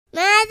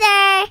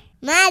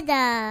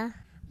Mother,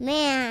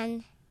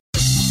 man.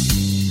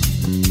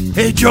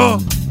 Hey, Joe,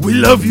 we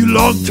love you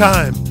long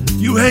time.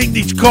 You hang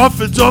these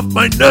coffins off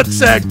my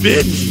nutsack,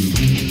 bitch.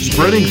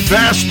 Spreading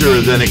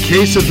faster than a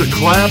case of the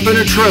clap in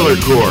a trailer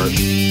court.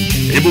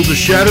 Able to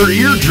shatter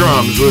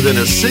eardrums within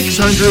a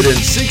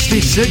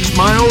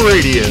 666-mile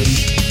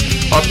radius.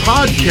 A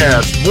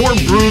podcast more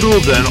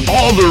brutal than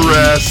all the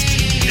rest.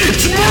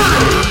 It's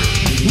Murder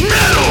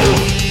Metal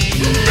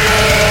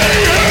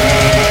Mayhem!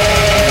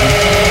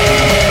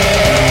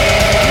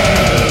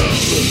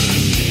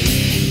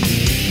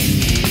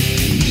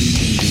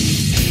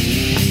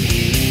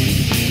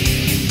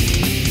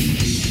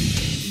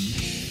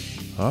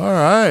 All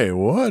right,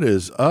 what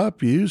is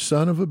up, you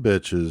son of a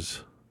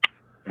bitches?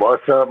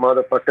 What's up,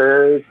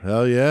 motherfuckers?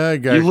 Hell yeah,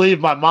 guys. You leave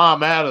my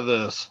mom out of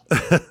this.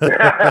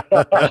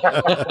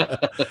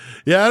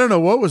 Yeah, I don't know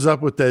what was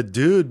up with that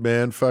dude,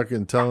 man,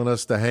 fucking telling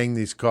us to hang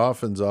these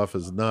coffins off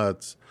his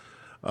nuts.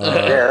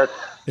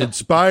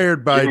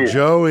 Inspired by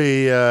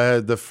Joey,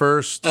 the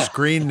first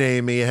screen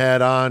name he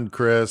had on,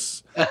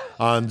 Chris,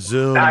 on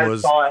Zoom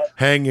was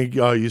hanging.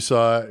 Oh, you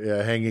saw it?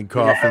 Yeah, hanging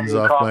coffins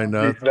off my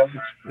nuts.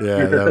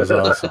 Yeah, that was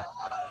awesome.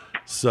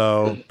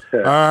 So, all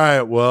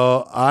right.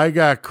 Well, I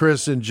got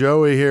Chris and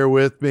Joey here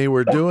with me.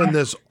 We're doing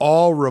this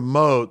all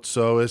remote,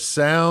 so it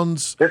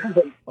sounds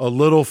a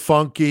little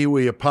funky.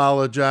 We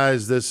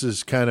apologize. This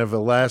is kind of a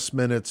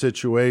last-minute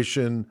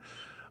situation.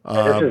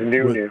 This is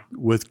new.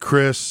 With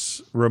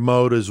Chris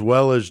remote as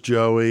well as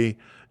Joey.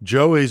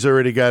 Joey's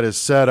already got his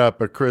setup,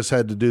 but Chris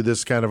had to do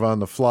this kind of on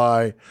the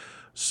fly.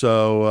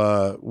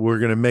 So we're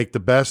going to make the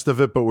best of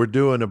it, but we're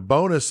doing a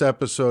bonus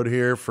episode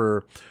here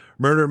for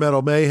Murder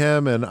Metal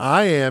Mayhem, and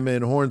I am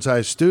in Horns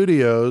High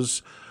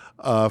Studios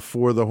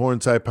for the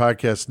Horns High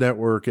Podcast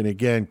Network. And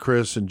again,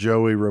 Chris and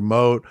Joey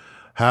remote.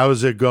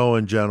 How's it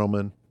going,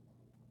 gentlemen?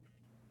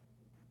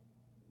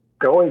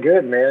 Going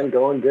good, man.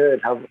 Going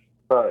good. How's it?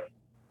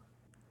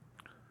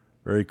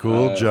 Very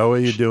cool.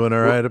 Joey, you doing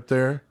all right up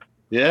there?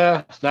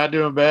 Yeah, it's not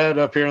doing bad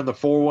up here in the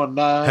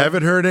 419.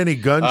 Haven't heard any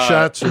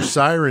gunshots or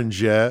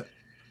sirens yet.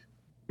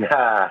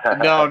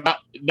 No,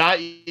 not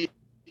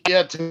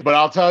yet. But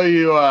I'll tell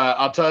you,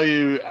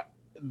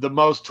 the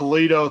most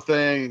Toledo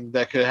thing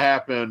that could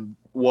happen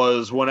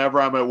was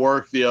whenever I'm at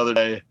work the other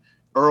day,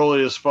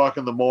 early as fuck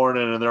in the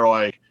morning, and they're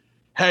like,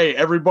 "Hey,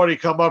 everybody,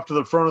 come up to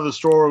the front of the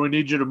store. We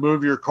need you to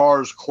move your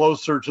cars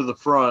closer to the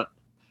front."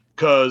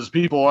 Because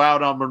people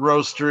out on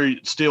Monroe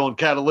Street stealing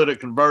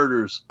catalytic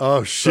converters.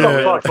 Oh, shit.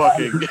 Oh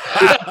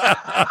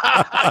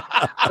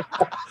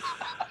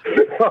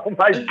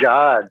my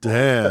God.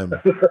 Damn.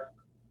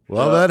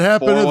 Well, that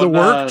happened to the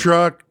work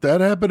truck.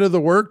 That happened to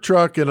the work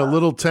truck in a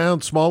little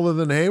town smaller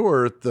than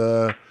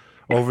Hayworth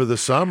over the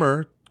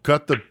summer.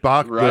 Cut the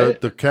box,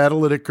 the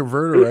catalytic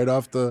converter right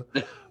off the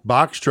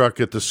box truck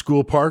at the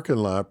school parking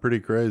lot. Pretty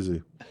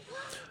crazy.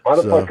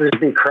 Motherfuckers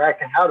be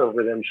cracking out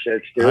over them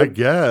shits, dude. I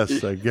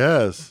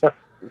guess.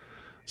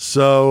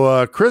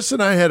 So Chris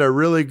and I had a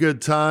really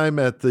good time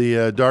at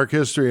the Dark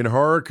History and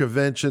Horror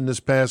Convention this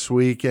past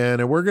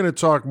weekend, and we're going to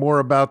talk more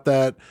about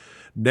that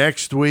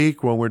next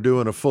week when we're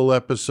doing a full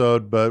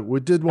episode, but we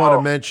did want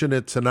to mention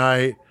it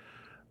tonight.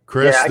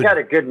 Chris? Yeah, I got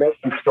a good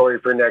making story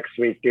for next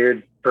week,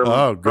 dude. Good.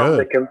 Well,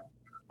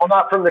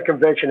 not from the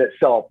convention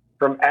itself.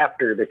 From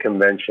after the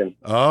convention.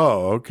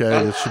 Oh,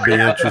 okay. This should be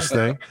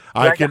interesting.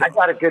 I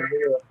got a good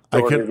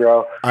story,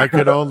 bro. I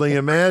could only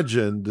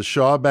imagine the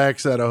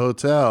Shawbacks at a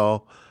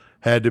hotel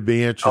had to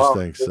be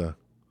interesting. It's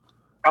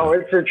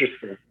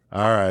interesting.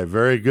 All right,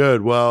 very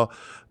good. Well,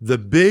 the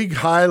big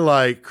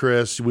highlight,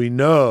 Chris, we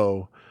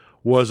know,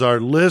 was our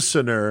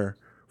listener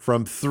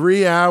from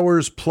 3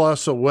 hours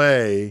plus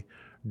away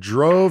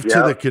drove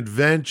to the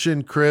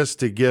convention, Chris,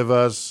 to give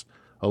us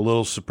a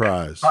little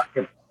surprise.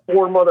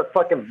 4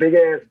 motherfucking big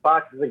ass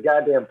boxes of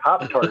goddamn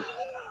Pop-Tarts.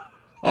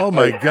 Oh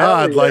my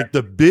God, like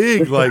the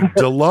big, like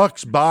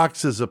deluxe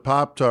boxes of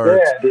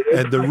Pop-Tarts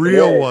and the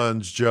real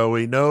ones,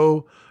 Joey.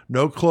 No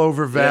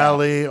Clover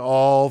Valley,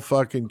 all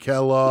fucking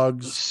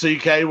Kellogg's.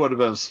 CK would have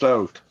been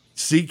stoked.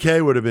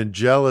 CK would have been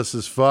jealous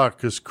as fuck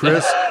because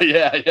Chris.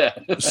 Yeah.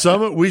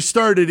 We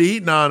started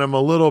eating on them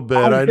a little bit.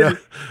 I know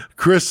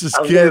Chris's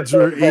kids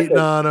were eating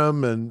on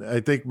them, and I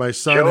think my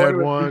son had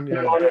one.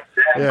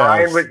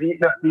 Brian was eating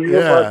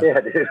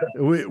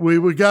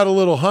We got a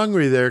little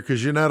hungry there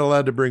because you're not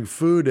allowed to bring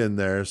food in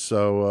there.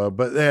 So,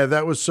 but yeah,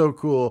 that was so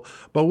cool.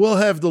 But we'll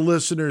have the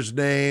listener's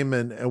name,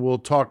 and we'll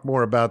talk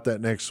more about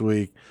that next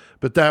week.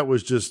 But that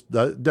was just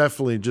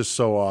definitely just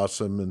so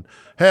awesome, and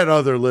had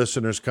other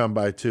listeners come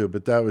by too.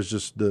 But that was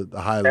just the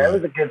highlight. It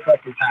was a good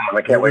fucking time.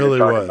 I can't wait to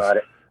talk about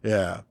it.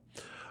 Yeah.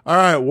 All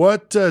right,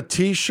 what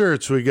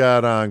T-shirts we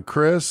got on,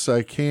 Chris?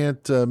 I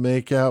can't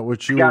make out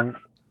what you.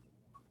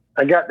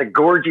 I got the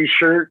Gorgie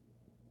shirt,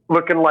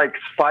 looking like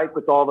Spike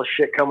with all the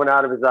shit coming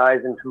out of his eyes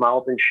and his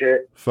mouth and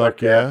shit.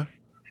 Fuck yeah.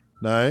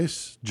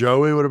 Nice.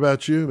 Joey, what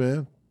about you,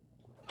 man?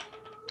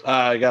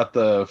 I got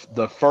the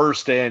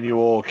first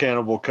annual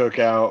Cannibal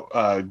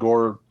Cookout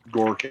Gore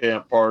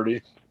Camp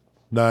party.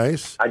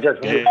 Nice. I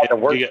just got to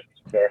work.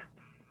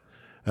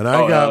 And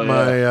I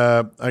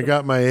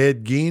got my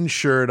Ed Gein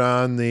shirt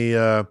on,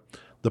 the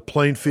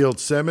Plainfield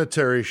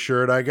Cemetery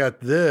shirt. I got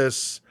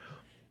this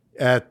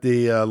at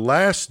the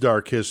last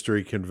Dark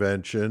History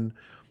convention,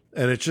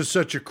 and it's just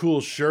such a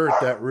cool shirt,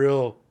 that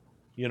real,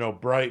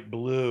 bright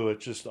blue.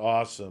 It's just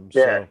awesome.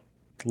 Yeah.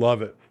 So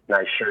love it.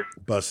 Nice shirt.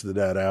 Busted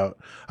that out.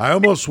 I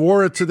almost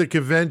wore it to the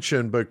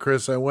convention, but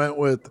Chris, I went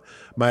with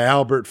my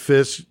Albert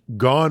Fish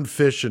Gone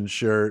Fishing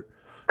shirt.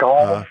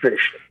 Gone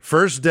Fishing.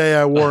 First day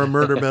I wore a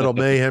Murder Metal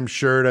Mayhem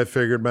shirt. I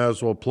figured might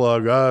as well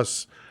plug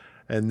us.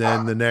 And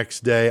then the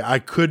next day I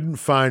couldn't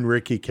find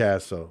Ricky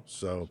Casso.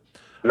 So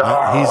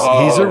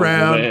he's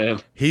around. Man.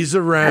 He's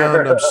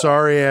around. I'm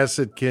sorry,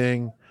 Acid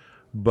King,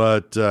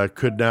 but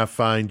could not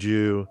find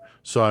you.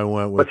 So I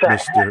went with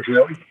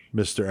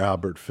Mr.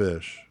 Albert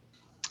Fish.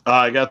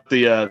 I got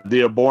the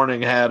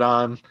aborting hat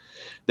on.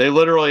 They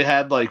literally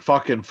had like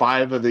fucking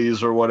 5 of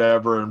these or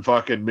whatever, and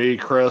fucking me,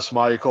 Chris,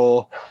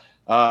 Michael,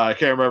 I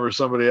can't remember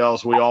somebody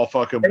else. We all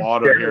fucking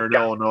bought them here in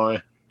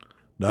Illinois.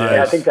 Nice.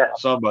 Yeah, I think that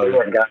somebody.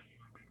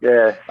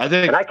 Yeah, I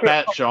think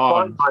Pat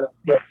Sean.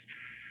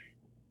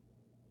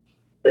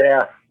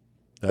 Yeah,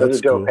 that's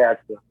dope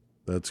hats.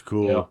 That's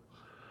cool.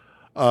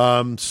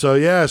 Yeah.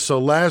 So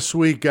last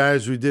week,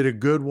 guys, we did a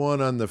good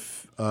one on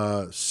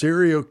the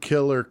serial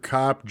killer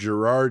cop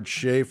Gerard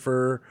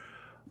Schaefer.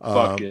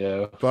 Fuck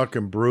yeah.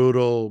 Fucking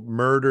brutal.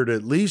 Murdered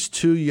at least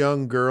 2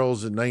 young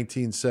girls in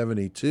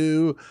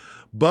 1972,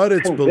 but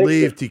it's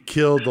believed he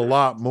killed a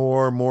lot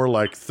more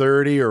like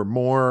 30 or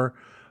more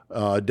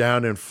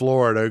down in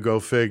Florida, go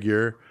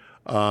figure.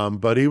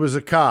 But he was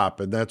a cop,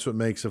 and that's what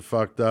makes it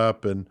fucked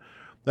up. And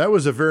that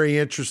was a very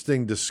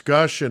interesting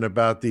discussion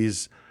about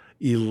these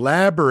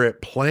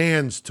elaborate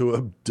plans to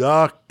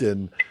abduct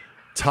and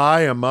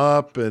tie them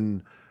up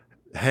and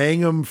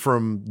hang them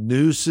from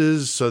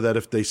nooses so that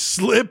if they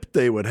slipped,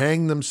 they would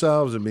hang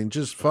themselves. I mean,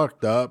 just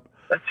fucked up.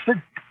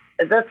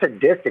 That's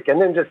sadistic.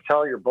 And then just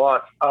tell your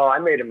boss, oh, I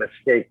made a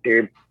mistake,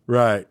 dude.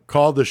 Right.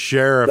 Call the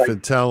sheriff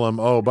and tell him,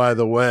 oh, by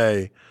the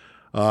way,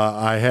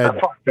 I had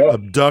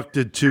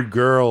abducted 2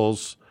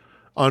 girls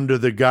under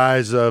the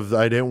guise of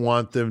I didn't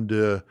want them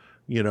to,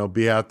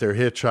 be out there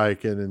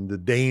hitchhiking and the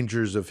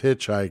dangers of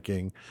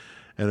hitchhiking.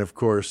 And of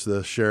course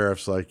the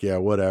sheriff's like, yeah,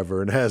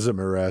 whatever, and has him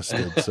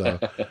arrested. So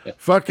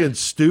fucking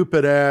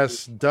stupid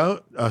ass,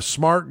 a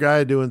smart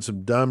guy doing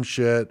some dumb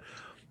shit.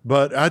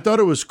 But I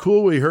thought it was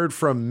cool. We heard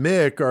from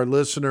Mick, our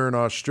listener in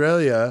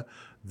Australia,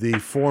 the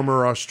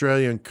former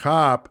Australian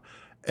cop,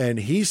 and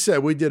he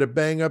said we did a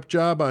bang up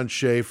job on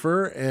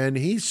Schaefer, and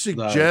he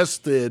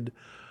suggested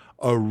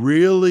a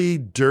really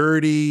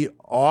dirty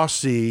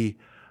Aussie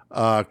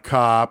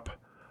cop,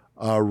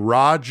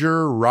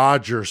 Roger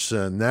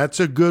Rogerson. That's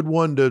a good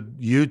one to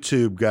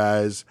YouTube,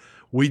 guys.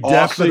 We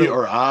definitely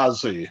or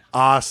Ozzy.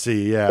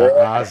 Aussie, yeah,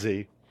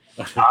 Ozzy.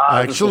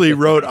 I actually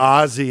wrote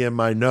Ozzy in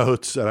my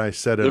notes, and I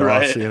said it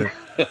Aussie.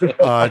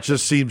 And it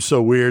just seems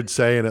so weird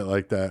saying it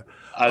like that.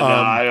 I know,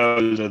 I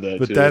always did that,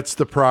 but too. That's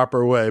the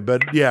proper way.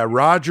 But yeah,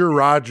 Roger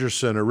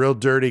Rogerson, a real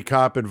dirty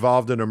cop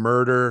involved in a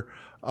murder.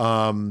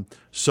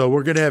 So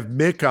we're gonna have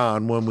Mick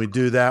on when we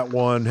do that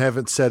one.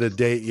 Haven't set a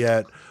date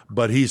yet,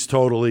 but he's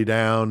totally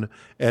down,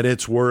 and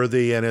it's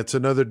worthy. And it's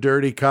another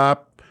dirty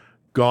cop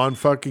gone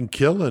fucking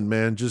killing,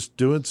 man, just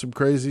doing some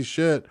crazy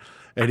shit.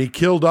 And he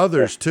killed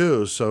others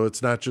too, so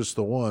it's not just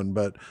the one.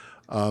 But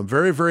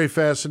very, very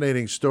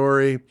fascinating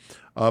story.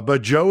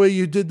 But Joey,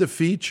 you did the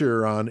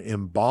feature on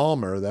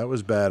Embalmer. That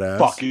was badass.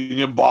 Fucking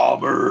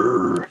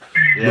Embalmer.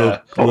 Yeah.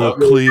 Little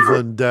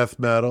Cleveland death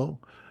metal.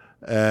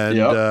 And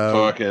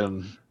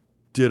fucking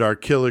did our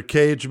Killer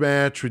Cage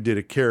match. We did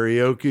a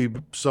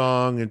karaoke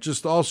song and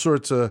just all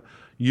sorts of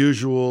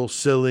usual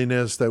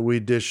silliness that we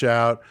dish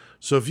out.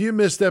 So if you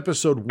missed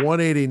episode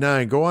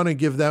 189, go on and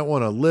give that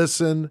one a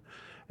listen.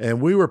 And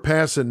we were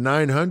passing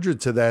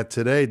 900 to that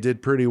today.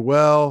 Did pretty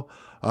well.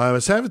 I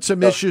was having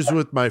some issues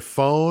with my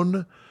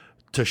phone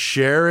to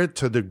share it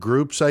to the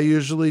groups I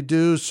usually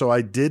do, so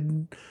I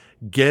didn't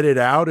get it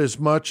out as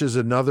much as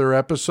another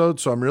episode.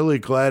 So I'm really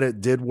glad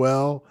it did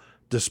well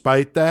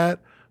despite that.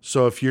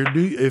 So if you're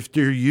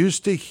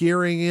used to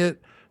hearing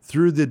it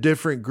through the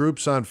different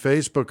groups on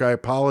Facebook, I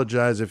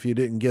apologize if you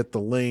didn't get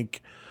the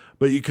link.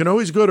 But you can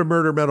always go to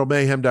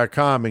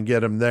murdermetalmayhem.com and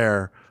get them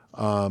there.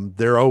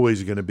 They're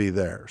always going to be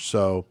there.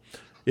 So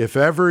if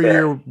ever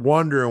you're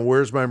wondering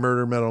where's my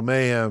Murder Metal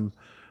Mayhem,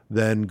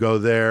 then go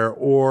there,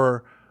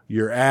 or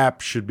your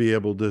app should be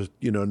able to,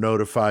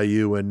 notify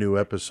you when new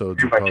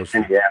episodes are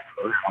posted.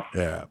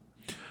 Yeah.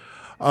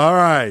 All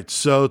right.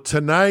 So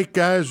tonight,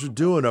 guys, we're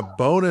doing a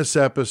bonus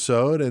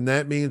episode, and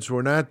that means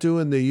we're not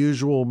doing the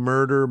usual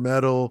Murder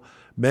Metal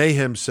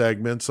Mayhem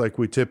segments like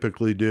we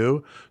typically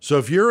do. So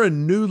if you're a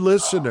new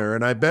listener,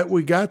 and I bet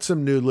we got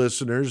some new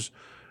listeners,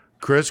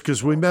 Chris,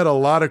 because we met a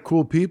lot of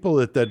cool people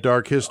at that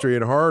Dark History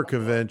and Horror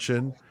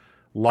Convention.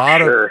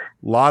 Lot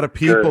of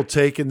people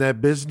taking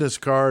that business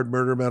card,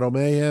 Murder Metal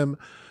Mayhem.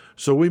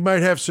 So we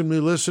might have some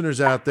new listeners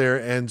out there.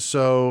 And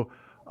so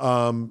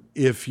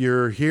if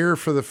you're here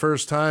for the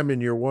first time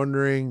and you're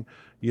wondering,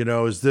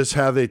 Is this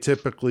how they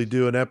typically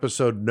do an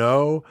episode?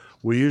 No,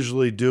 we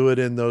usually do it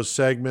in those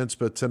segments,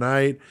 but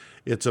tonight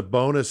it's a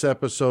bonus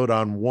episode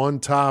on one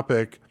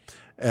topic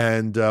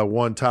and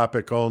one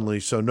topic only.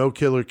 So no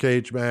killer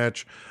cage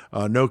match,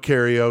 no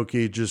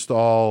karaoke, just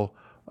all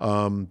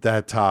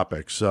that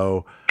topic.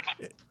 So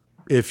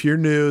if you're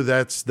new,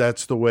 that's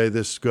the way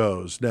this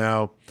goes.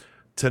 Now,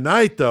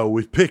 tonight, though,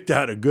 we've picked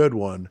out a good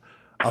one,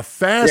 a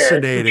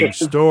fascinating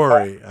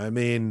story. I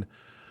mean,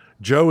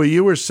 Joey,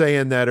 you were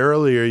saying that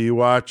earlier. You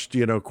watched,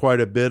 quite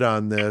a bit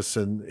on this,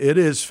 and it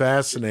is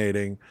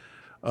fascinating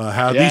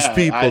how these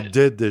people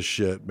did this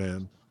shit,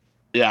 man.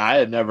 Yeah, I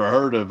had never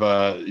heard of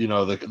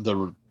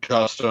the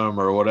custom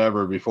or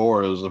whatever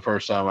before. It was the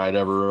first time I'd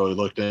ever really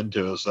looked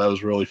into it, so that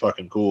was really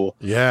fucking cool.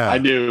 Yeah, I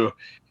knew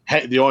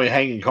the only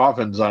Hanging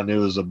Coffins I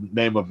knew is the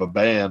name of a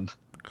band.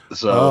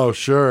 So,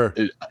 sure.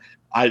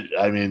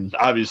 I mean,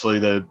 obviously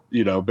the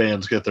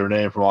bands get their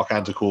name from all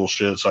kinds of cool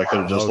shit, so I could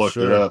have just looked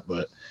it up,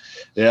 but.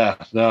 Yeah,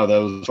 no, that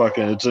was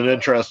it's an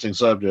interesting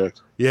subject.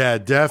 Yeah,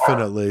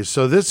 definitely.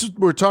 So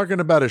we're talking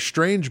about a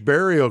strange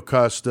burial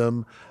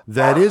custom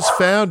that is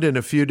found in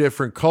a few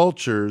different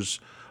cultures.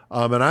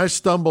 And I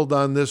stumbled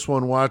on this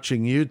one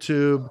watching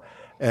YouTube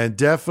and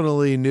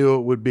definitely knew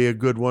it would be a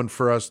good one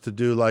for us to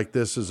do like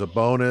this as a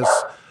bonus.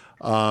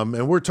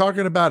 And we're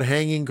talking about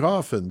hanging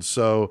coffins.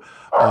 So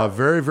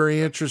very,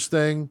 very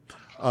interesting.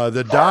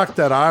 The doc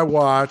that I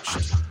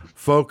watched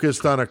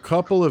focused on a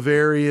couple of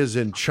areas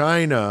in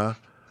China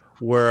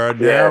where a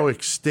now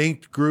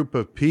extinct group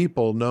of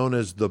people known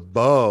as the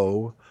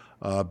Bo,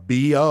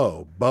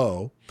 B-O,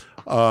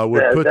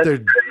 would put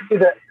their...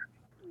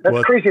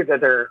 That's crazy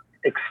that they're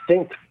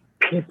extinct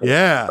people.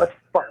 Yeah. That's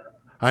fun.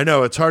 I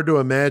know. It's hard to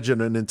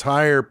imagine an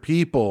entire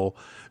people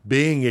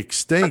being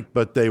extinct,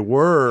 but they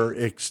were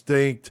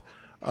extinct.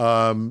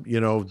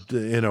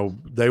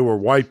 They were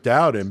wiped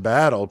out in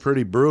battle,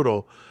 pretty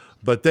brutal.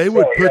 But they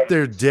would put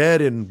their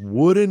dead in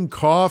wooden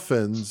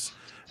coffins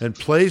and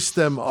place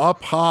them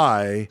up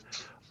high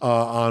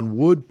on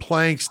wood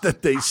planks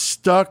that they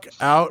stuck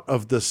out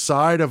of the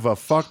side of a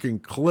fucking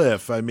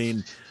cliff. I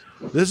mean,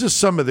 this is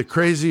some of the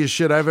craziest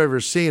shit I've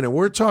ever seen. And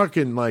we're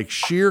talking like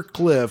sheer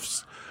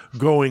cliffs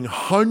going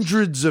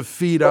hundreds of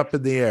feet up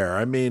in the air.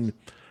 I mean,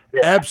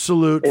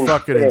 absolute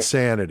fucking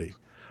insanity.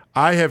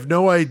 I have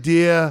no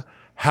idea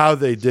how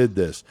they did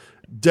this.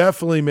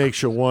 Definitely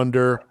makes you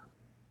wonder.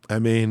 I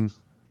mean,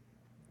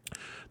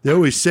 they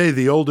always say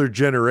the older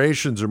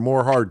generations are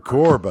more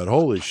hardcore, but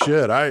holy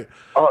shit, it's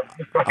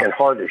fucking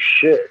hard as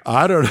shit.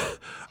 I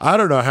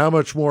don't know how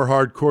much more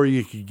hardcore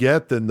you could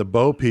get than the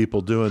Bo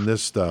people doing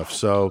this stuff.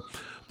 So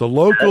the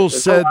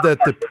locals said that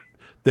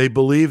they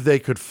believe they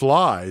could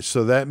fly,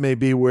 so that may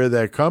be where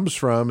that comes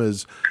from.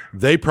 Is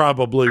they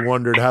probably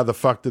wondered how the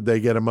fuck did they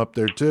get them up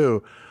there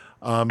too.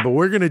 But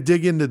we're going to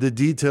dig into the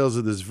details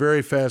of this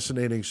very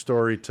fascinating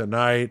story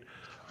tonight.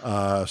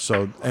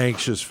 So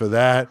anxious for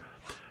that.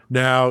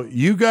 Now,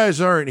 you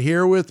guys aren't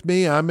here with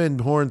me. I'm in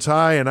Horns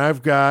High, and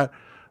I've got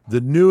the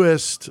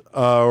newest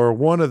or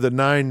one of the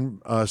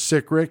 9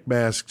 Sick Rick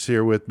masks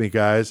here with me,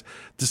 guys.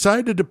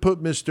 Decided to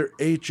put Mr.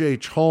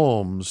 H.H.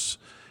 Holmes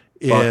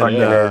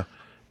in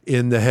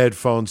the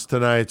headphones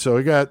tonight. So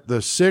we got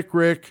the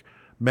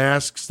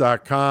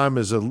SickRickMasks.com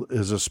is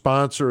a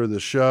sponsor of the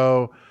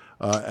show.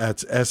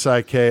 That's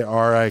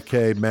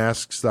SIKRIK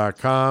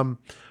masks.com.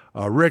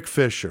 Rick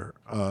Fisher,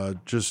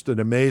 just an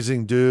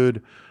amazing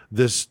dude.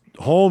 This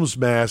Holmes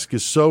mask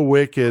is so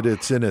wicked.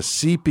 It's in a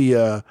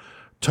sepia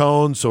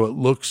tone, so it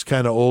looks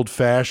kind of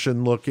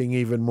old-fashioned looking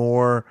even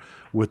more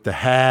with the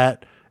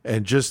hat,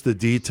 and just the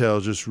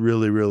details just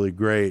really, really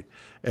great.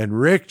 And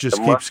Rick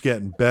just keeps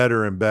getting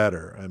better and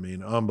better. I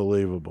mean,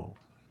 unbelievable.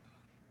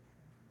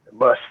 The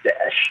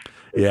mustache.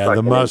 Yeah,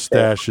 the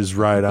mustache is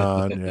right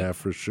on. Yeah,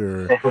 for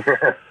sure.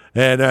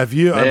 And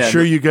I'm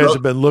sure you guys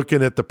have been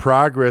looking at the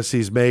progress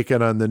he's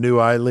making on the new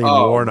Eileen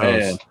Wuornos.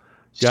 Man.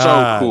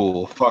 God. So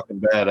cool,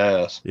 fucking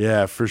badass.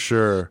 Yeah, for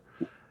sure.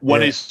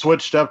 When he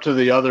switched up to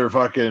the other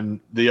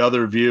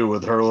view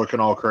with her looking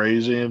all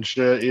crazy and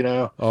shit,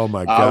 Oh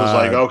my God. I was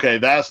like, okay,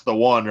 that's the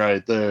one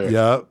right there.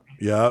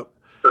 Yep.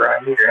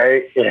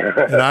 Right.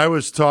 Yeah. And I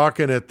was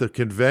talking at the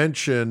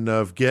convention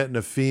of getting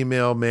a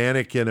female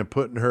mannequin and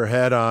putting her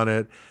head on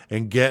it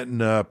and getting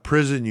a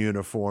prison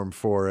uniform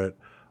for it.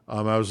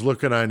 I was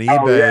looking on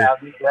eBay.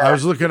 I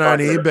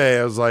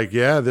was like,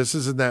 yeah, this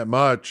isn't that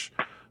much.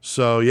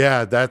 So,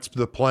 yeah, that's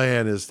the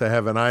plan, is to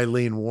have an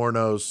Eileen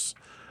Wuornos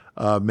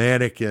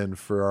mannequin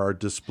for our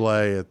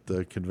display at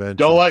the convention.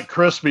 Don't let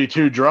Chris be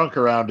too drunk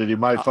around it. He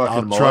might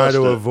fucking molest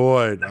it.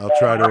 I'll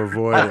try to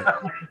avoid it.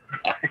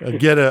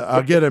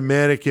 I'll get a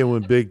mannequin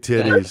with big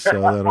titties, so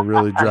that'll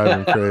really drive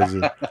him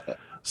crazy.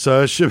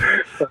 So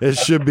it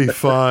should be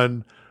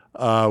fun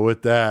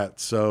with that.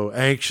 So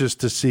anxious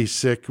to see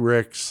Sick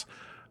Rick's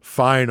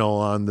final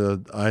on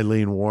the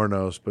Eileen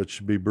Wuornos, but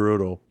should be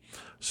brutal.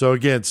 So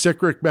again,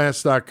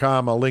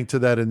 SickRickMasks.com. I'll link to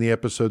that in the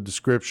episode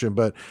description.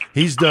 But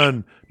he's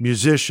done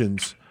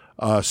musicians,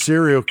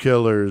 serial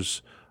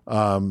killers,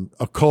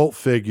 occult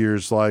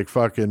figures like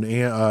fucking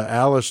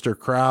Aleister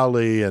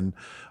Crowley and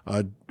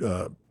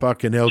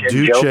fucking El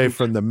Duce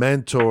from the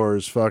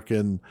Mentors,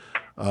 fucking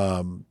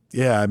I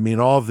mean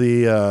all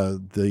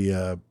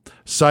the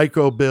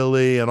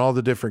Psychobilly and all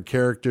the different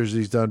characters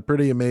he's done.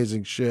 Pretty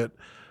amazing shit.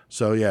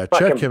 So yeah,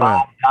 check him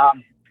out.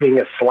 Being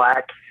a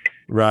slack.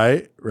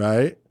 Right.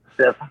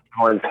 That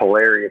one's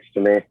hilarious to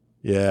me.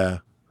 Yeah.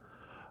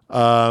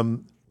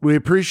 We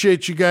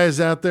appreciate you guys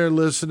out there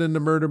listening to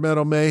Murder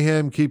Metal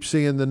Mayhem. Keep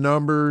seeing the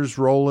numbers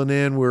rolling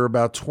in. We're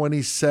about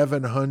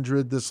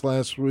 2,700 this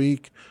last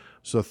week.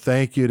 So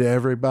thank you to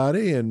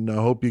everybody, and I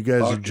hope you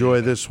guys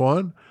enjoy this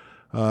one.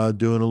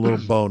 Doing a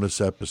little bonus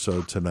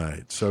episode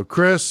tonight. So,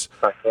 Chris,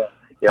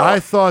 I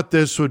thought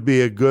this would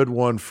be a good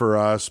one for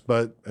us,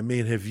 but, I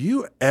mean, have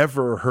you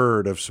ever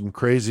heard of some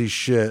crazy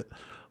shit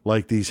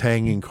like these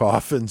hanging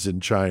coffins in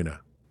China?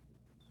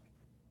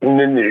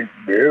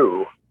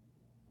 No.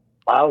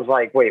 I was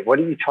like, wait, what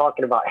are you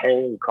talking about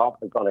hanging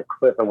coffins on a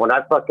cliff? And when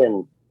I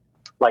fucking,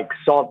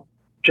 saw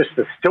just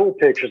the still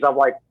pictures, I'm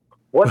like,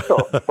 what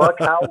the fuck?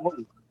 How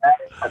was that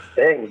a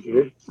thing,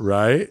 dude?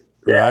 Right.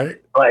 I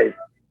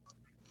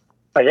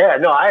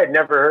had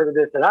never heard of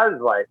this. And I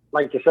was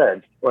like you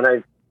said,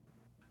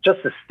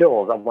 just the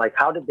stills, I'm like,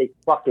 how did they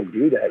fucking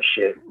do that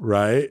shit?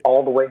 Right.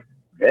 All the way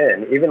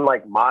then, even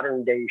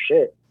modern day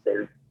shit.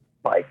 They're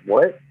like,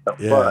 what the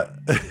fuck?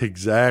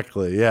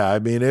 Exactly. Yeah. I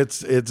mean,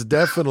 it's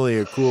definitely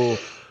a cool,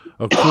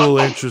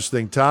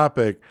 interesting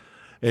topic.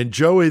 And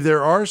Joey,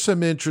 there are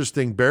some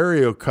interesting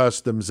burial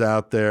customs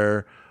out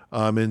there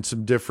in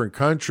some different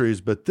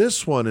countries, but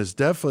this one is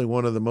definitely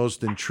one of the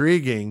most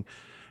intriguing.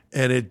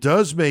 And it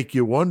does make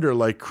you wonder,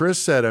 like Chris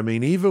said, I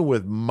mean, even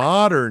with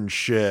modern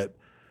shit,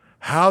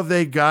 how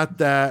they got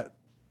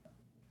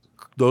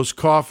those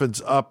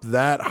coffins up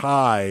that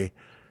high,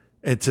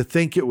 and to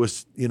think it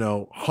was,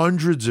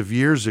 hundreds of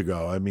years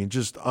ago. I mean,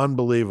 just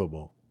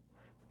unbelievable.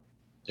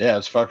 Yeah,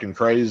 it's fucking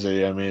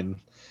crazy. I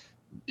mean,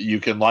 you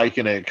can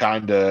liken it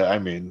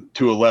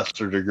to a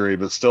lesser degree,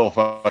 but still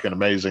fucking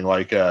amazing.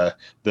 Like the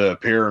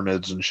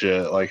pyramids and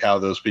shit, like how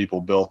those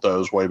people built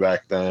those way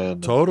back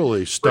then.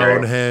 Totally.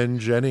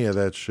 Stonehenge, any of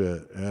that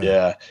shit.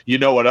 Yeah. You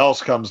know what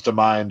else comes to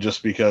mind,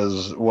 just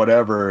because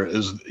whatever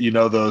is,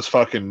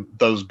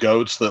 those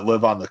goats that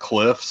live on the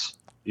cliffs,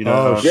 what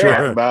I'm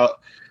talking about?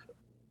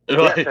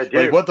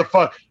 Like what the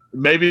fuck?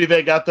 Maybe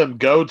they got them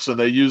goats and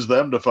they use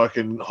them to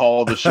fucking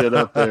haul the shit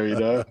up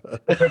there,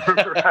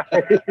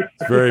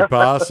 It's very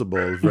possible.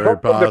 It's very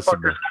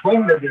possible.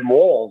 Swing them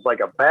walls like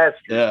a bastard.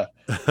 Yeah.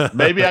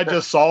 Maybe I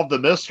just solved the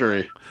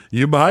mystery.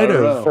 You might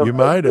have. You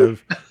might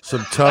have.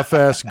 Some tough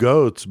ass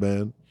goats,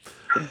 man.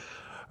 All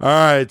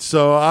right.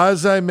 So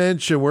as I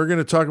mentioned, we're going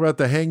to talk about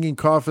the hanging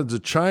coffins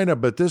of China,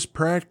 but this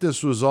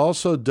practice was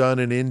also done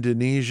in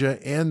Indonesia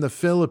and the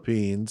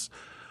Philippines.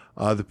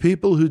 The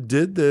people who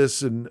did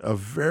this in a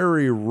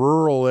very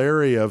rural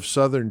area of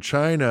southern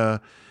China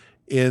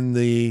in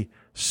the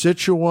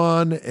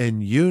Sichuan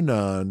and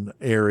Yunnan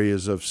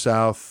areas of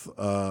South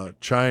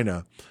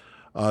China.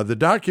 The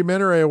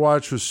documentary I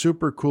watched was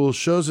super cool.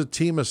 Shows a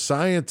team of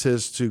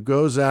scientists who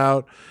goes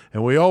out,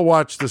 and we all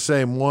watch the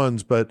same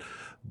ones, but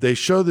they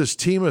show this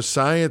team of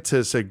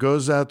scientists that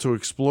goes out to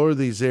explore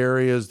these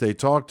areas. They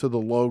talk to the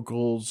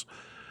locals.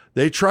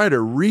 They try to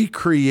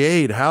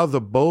recreate how the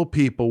Bo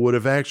people would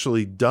have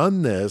actually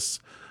done this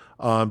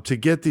to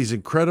get these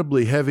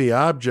incredibly heavy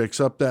objects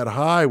up that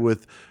high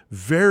with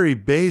very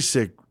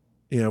basic,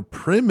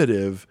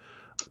 primitive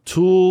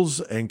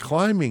tools and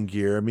climbing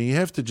gear. I mean, you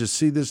have to just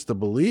see this to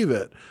believe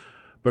it.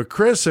 But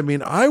Chris, I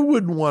mean, I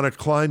wouldn't want to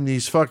climb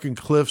these fucking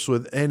cliffs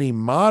with any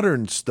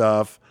modern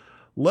stuff,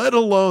 let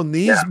alone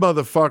these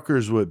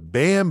motherfuckers with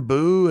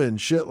bamboo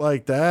and shit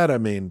like that. I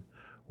mean,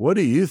 what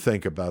do you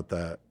think about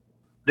that?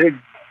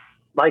 Dude,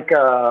 like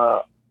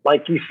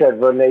you said,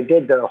 when they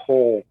did the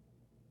whole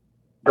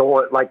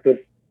the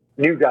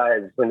new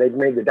guys, when they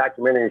made the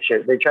documentary and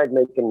shit, they tried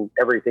making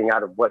everything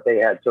out of what they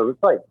had. So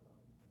it's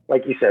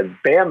like you said,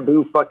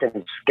 bamboo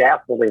fucking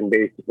scaffolding,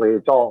 basically.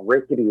 It's all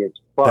rickety as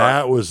fuck.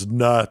 That was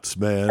nuts,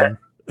 man.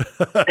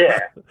 Yeah.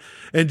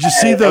 And you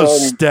see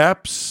those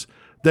steps?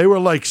 They were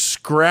like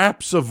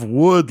scraps of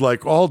wood,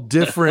 like all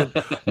different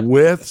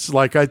widths.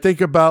 Like I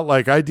think about,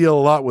 I deal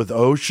a lot with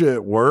OSHA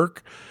at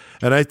work.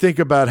 And I think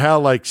about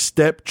how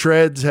step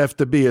treads have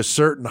to be a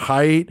certain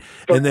height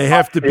and they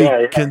have to be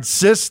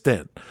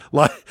consistent.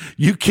 Like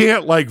you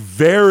can't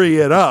vary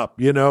it up,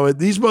 and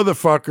these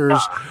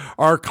motherfuckers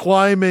are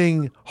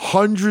climbing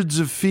hundreds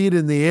of feet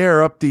in the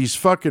air up these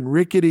fucking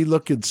rickety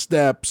looking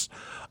steps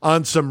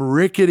on some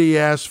rickety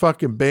ass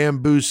fucking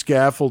bamboo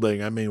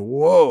scaffolding. I mean,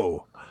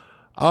 whoa,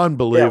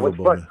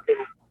 unbelievable. Yeah,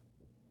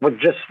 with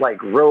just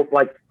rope,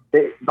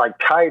 they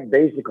tied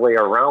basically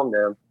around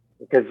them.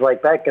 Because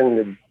back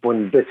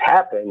when this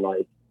happened,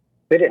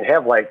 they didn't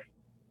have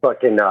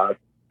fucking the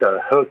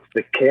hooks,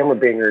 the camera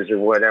bingers or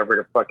whatever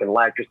to fucking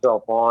latch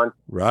yourself on,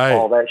 right?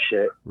 All that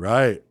shit,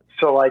 right?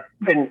 So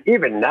and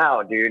even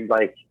now, dude,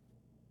 I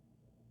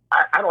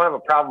don't have a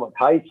problem with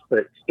heights,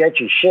 but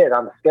sketchy shit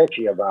I'm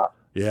sketchy about.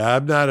 Yeah,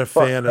 I'm not a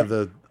fan of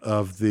the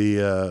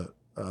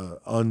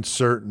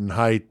uncertain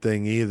height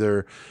thing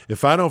either.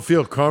 If I don't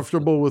feel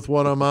comfortable with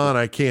what I'm on,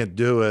 I can't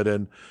do it.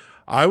 And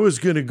I was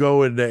going to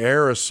go into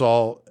air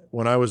assault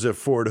when I was at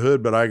Fort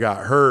Hood, but I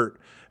got hurt.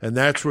 And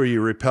that's where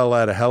you rappel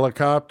out of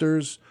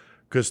helicopters,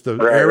 because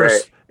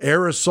the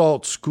air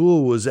assault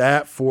school was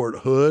at Fort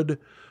Hood.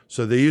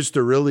 So they used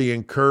to really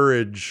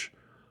encourage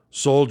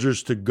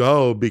soldiers to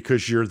go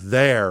because you're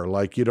there.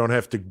 Like, you don't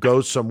have to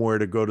go somewhere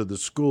to go to the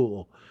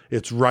school.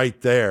 It's right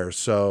there.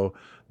 So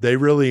they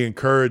really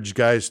encourage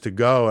guys to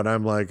go. And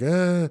I'm like,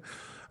 I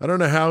don't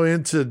know how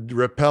into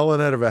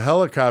rappelling out of a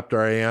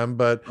helicopter I am,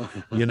 but,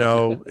 you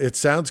know, it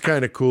sounds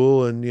kind of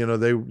cool. And, you know,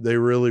 they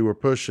really were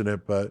pushing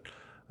it, but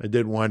I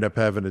didn't wind up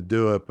having to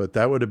do it. But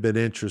that would have been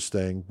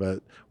interesting.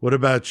 But what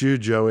about you,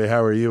 Joey?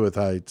 How are you with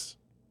heights?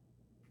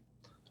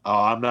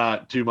 Oh, I'm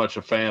not too much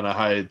a fan of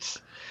heights.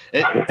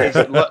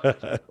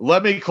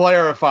 Let me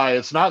clarify.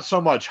 It's not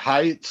so much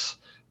heights.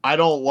 I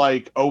don't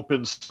like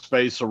open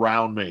space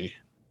around me.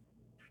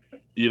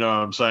 You know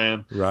what I'm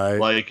saying? Right.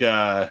 Like,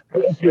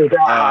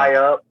 high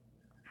up.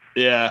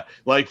 Yeah.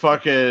 Like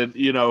fucking,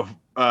 you know,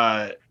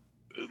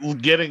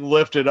 getting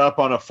lifted up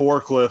on a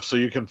forklift so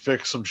you can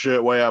fix some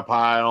shit way up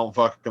high. I don't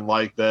fucking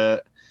like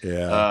that.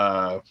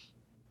 Yeah.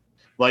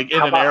 Like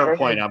in an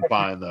airplane, I'm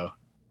fine though.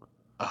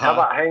 How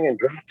about hanging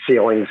drop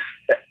ceilings?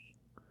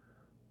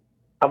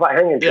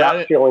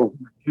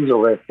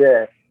 Ceilings?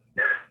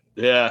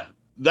 Yeah.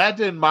 That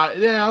didn't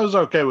mind. Yeah, I was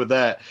okay with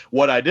that.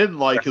 What I didn't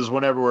like is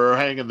whenever we were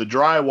hanging the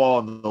drywall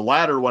and the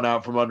ladder went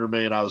out from under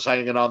me and I was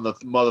hanging on the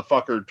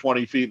motherfucker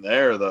 20 feet in the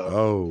air, though.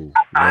 Oh,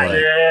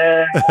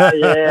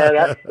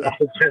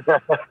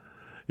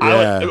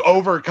 yeah.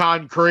 Over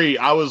concrete,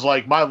 I was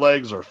like, my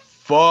legs are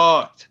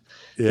fucked.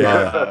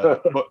 Yeah.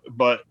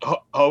 But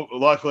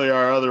luckily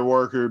our other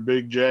worker,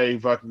 Big J,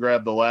 fucking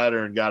grabbed the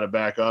ladder and got it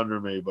back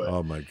under me. But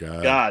oh my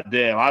God. God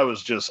damn, I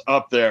was just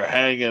up there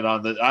hanging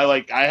on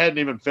I hadn't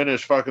even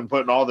finished fucking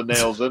putting all the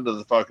nails into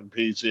the fucking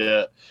piece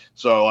yet.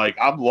 So like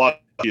I'm lucky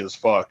as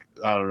fuck.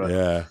 I don't know.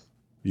 Yeah.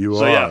 You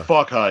so are. Yeah,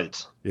 fuck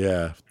heights.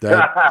 Yeah.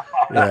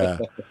 Yeah.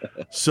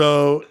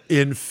 So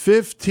in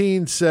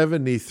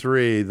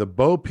 1573, the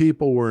Bow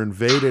people were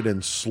invaded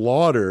and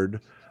slaughtered.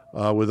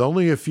 With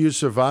only a few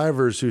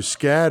survivors who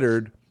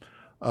scattered.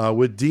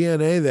 With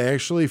DNA, they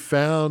actually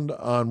found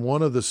on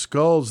one of the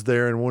skulls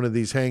there in one of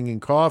these hanging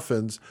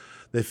coffins,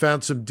 they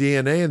found some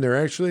DNA, and they're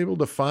actually able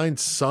to find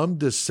some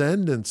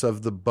descendants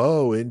of the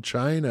Bow in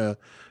China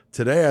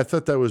today. I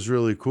thought that was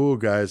really cool,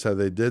 guys, how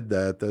they did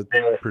that. That's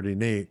pretty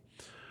neat.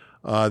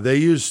 They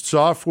used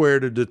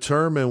software to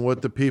determine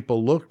what the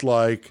people looked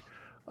like,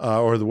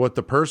 or what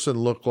the person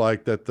looked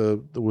like that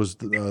was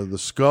the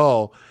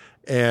skull.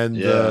 And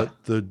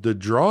the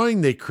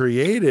drawing they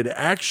created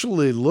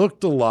actually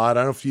looked a lot,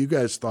 I don't know if you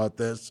guys thought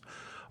this,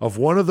 of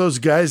one of those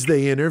guys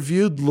they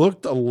interviewed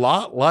looked a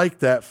lot like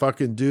that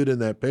fucking dude in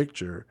that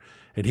picture.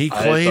 And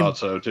I thought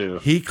so too.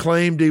 He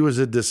claimed he was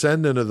a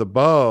descendant of the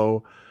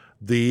Bow.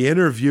 The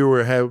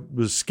interviewer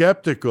was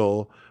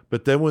skeptical,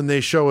 but then when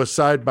they show a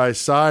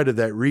side-by-side of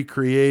that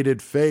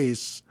recreated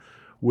face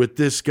with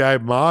this guy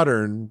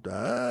modern,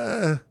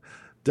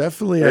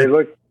 definitely. They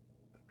look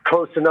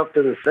close enough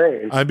to the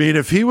same. I mean,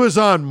 if he was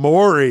on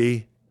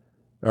Maury,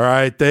 all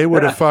right, they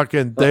would have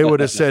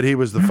said he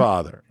was the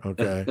father.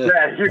 Okay.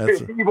 Yeah, he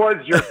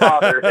was your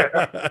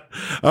father.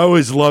 I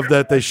always love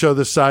that they show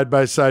the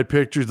side-by-side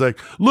pictures. Like,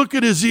 look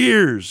at his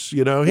ears.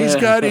 You know, he's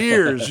got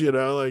ears, you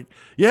know, like,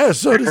 yeah,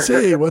 so does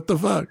he. What the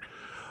fuck?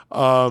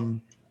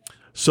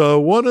 So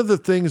one of the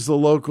things the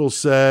locals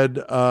said,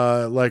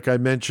 like I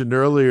mentioned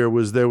earlier,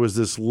 was there was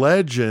this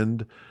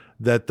legend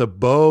that the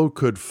Bow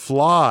could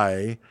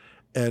fly.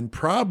 And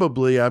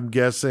probably, I'm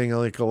guessing,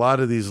 like a lot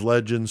of these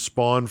legends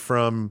spawn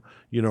from,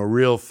 you know,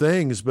 real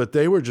things, but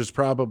they were just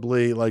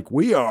probably like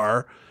we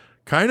are,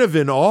 kind of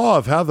in awe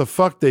of how the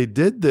fuck they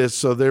did this.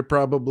 So they're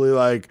probably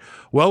like,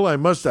 well,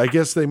 I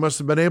guess they must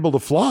have been able to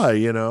fly,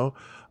 you know.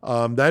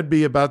 That'd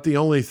be about the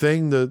only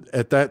thing that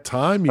at that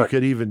time you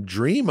could even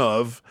dream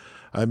of.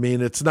 I mean,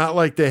 it's not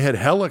like they had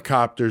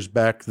helicopters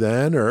back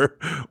then or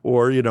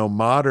you know,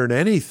 modern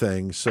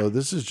anything. So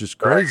this is just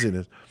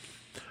craziness.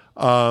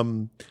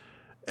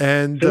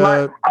 And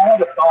I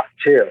had a thought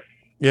too.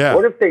 Yeah.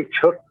 What if they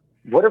took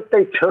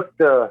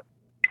the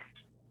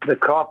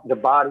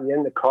body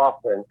in the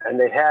coffin and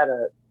they had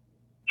a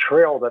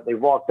trail that they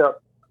walked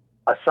up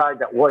a side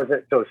that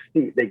wasn't so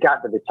steep? They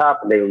got to the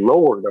top and they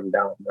lowered them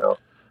down though.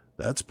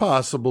 That's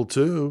possible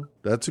too.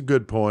 That's a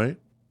good point.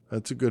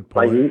 Like if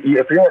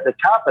you're at the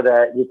top of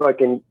that,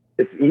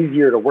 it's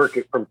easier to work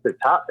it from the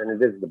top than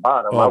it is the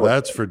bottom. Oh,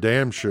 that's for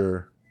damn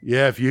sure.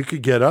 Yeah, if you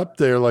could get up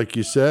there, like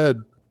you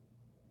said.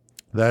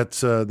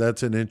 That's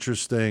an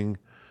interesting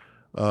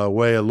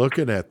way of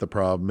looking at the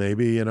problem.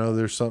 Maybe, you know,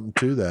 there's something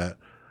to that.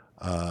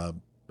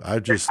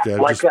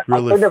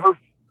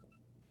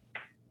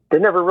 They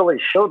never really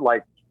showed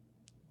like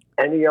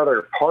any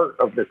other part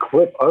of the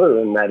clip other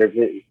than that. Is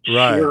it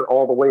sheer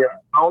all the way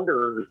around,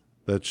 or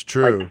that's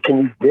true? Like, can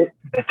you get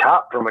the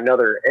top from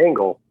another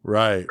angle?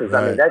 Right. Because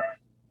I mean that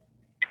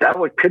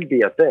could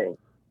be a thing.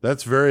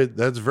 That's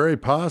very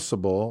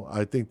possible.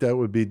 I think that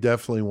would be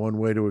definitely one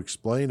way to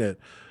explain it.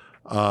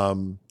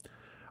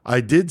 I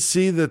did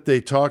see that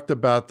they talked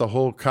about the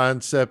whole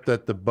concept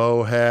that the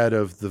bow had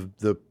of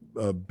the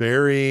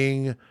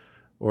burying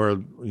or,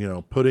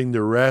 putting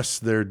to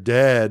rest their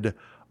dead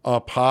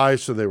up high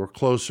so they were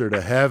closer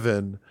to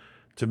heaven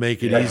to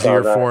make it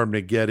easier for them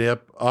to get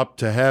up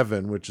to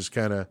heaven, which is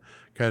kind of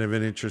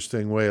an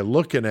interesting way of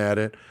looking at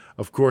it.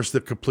 Of course,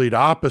 the complete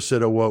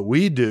opposite of what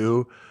we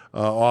do.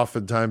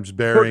 Oftentimes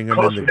burying them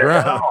in the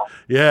ground.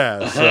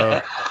 Yeah,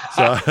 so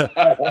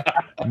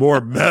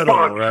more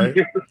metal, right?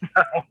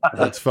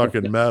 That's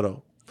fucking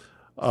metal.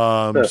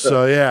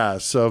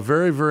 So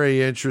very,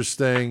 very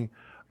interesting.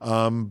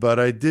 But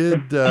I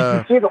did.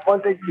 Did you see the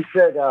one thing you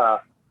said?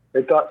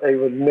 They thought they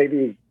would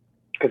maybe,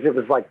 because it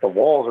was like the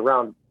walls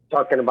around,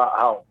 talking about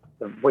how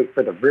wait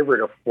for the river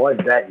to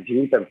flood that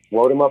deep and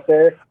float them up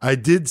there. I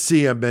did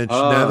see a mention,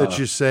 now that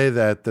you say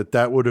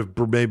that would have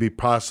maybe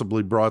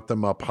possibly brought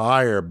them up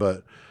higher,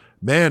 but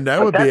man,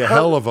 that would be a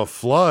hell of a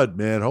flood,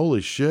 man.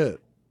 Holy shit.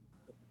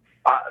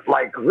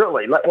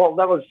 Really? Well,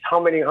 that was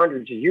how many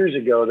hundreds of years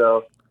ago,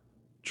 though?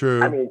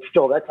 True. I mean,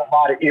 still, that's a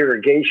lot of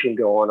irrigation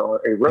going on,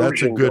 erosion.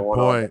 That's a good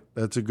point. On.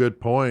 That's a good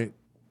point.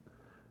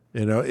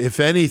 If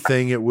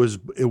anything, it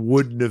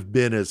wouldn't have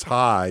been as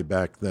high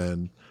back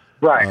then.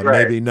 Right.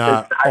 Maybe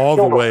not all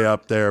the way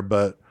up there,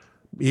 but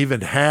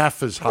even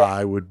half as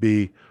high would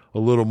be a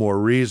little more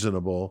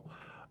reasonable.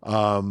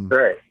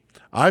 Right.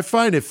 I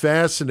find it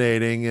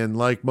fascinating, and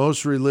like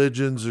most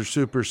religions or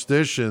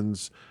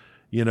superstitions,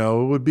 it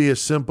would be a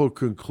simple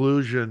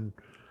conclusion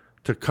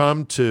to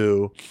come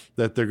to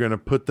that they're going to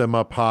put them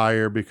up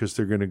higher because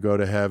they're going to go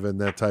to heaven,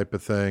 that type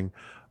of thing.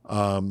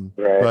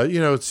 But,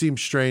 it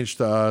seems strange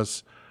to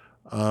us.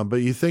 But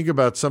you think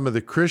about some of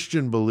the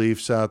Christian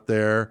beliefs out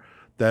there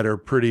that are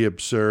pretty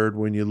absurd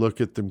when you look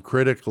at them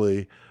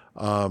critically,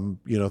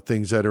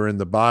 things that are in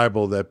the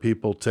Bible that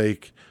people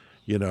take,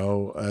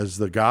 as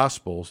the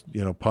gospel,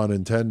 pun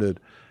intended.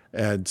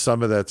 And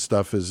some of that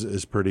stuff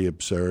is pretty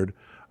absurd,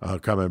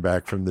 coming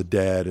back from the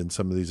dead and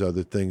some of these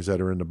other things that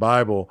are in the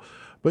Bible.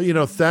 But,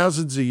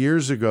 thousands of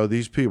years ago,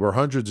 these people, or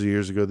hundreds of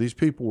years ago, these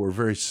people were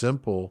very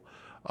simple.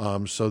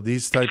 So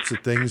these types of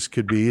things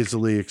could be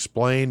easily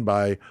explained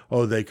by,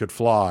 they could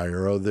fly,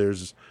 or,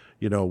 there's,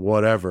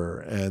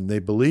 whatever. And they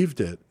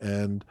believed it.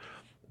 And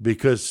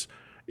because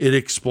it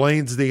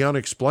explains the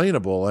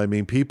unexplainable. I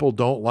mean, people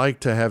don't like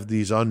to have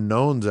these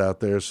unknowns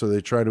out there, so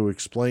they try to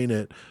explain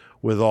it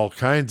with all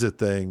kinds of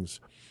things.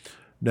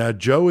 Now,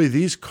 Joey,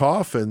 these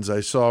coffins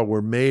I saw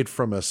were made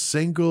from a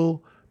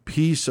single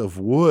piece of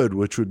wood,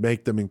 which would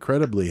make them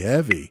incredibly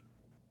heavy.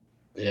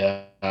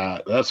 Yeah,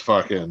 that's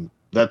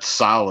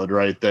solid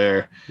right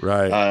there.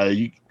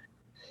 Right.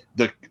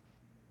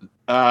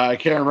 I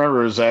can't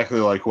remember exactly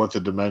what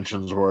the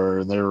dimensions were,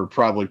 and they were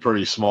probably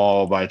pretty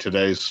small by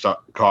today's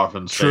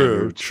coffin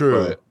standards.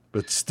 True.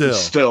 But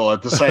still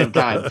at the same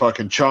time,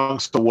 fucking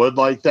chunks of wood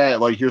like that,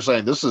 like you're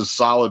saying, this is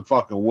solid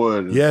fucking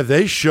wood. Yeah,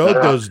 they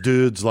showed those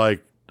dudes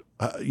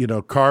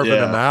carving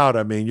them out.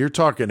 I mean, you're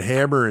talking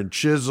hammer and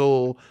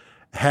chisel,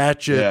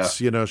 hatchets,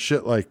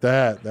 shit like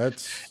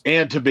that.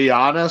 And to be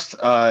honest,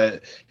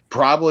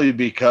 probably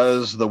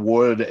because the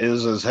wood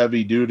is as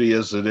heavy duty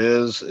as it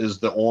is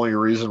the only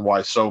reason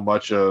why so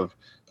much of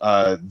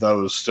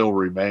those still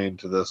remain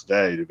to this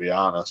day, to be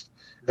honest.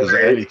 Because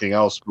anything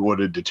else would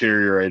have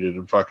deteriorated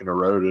and fucking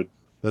eroded.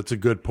 That's a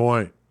good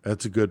point.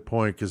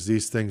 Because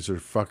these things are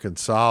fucking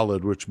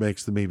solid, which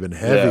makes them even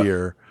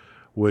heavier,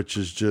 which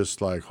is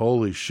just like,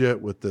 holy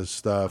shit with this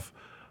stuff.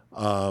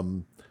 I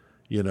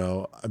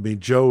mean,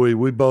 Joey,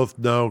 we both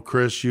know,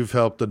 Chris, you've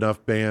helped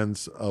enough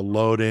bands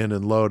load in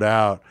and load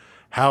out.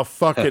 How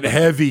fucking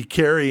heavy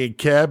carrying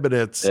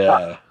cabinets,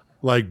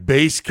 like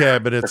bass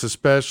cabinets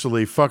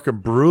especially, fucking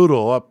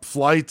brutal, up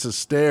flights of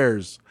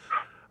stairs.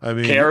 I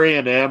mean,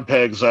 carrying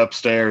Ampegs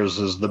upstairs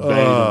is the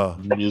bane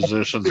of the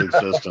musician's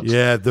existence.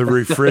 Yeah, the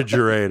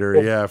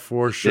refrigerator. Yeah,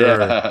 for sure.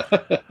 Yeah.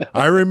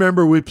 I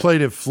remember we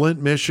played in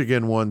Flint,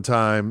 Michigan one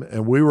time,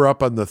 and we were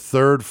up on the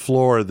 3rd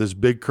floor of this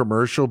big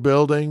commercial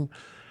building,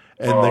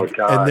 and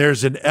and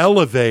there's an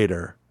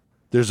elevator.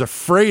 There's a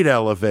freight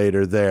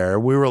elevator there.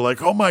 We were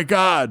like, oh my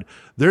God,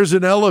 there's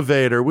an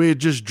elevator. We had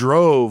just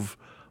drove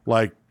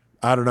I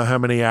don't know how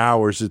many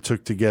hours it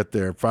took to get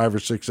there, 5 or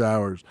 6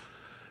 hours.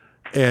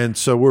 And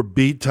so we're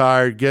beat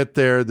tired, get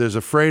there. There's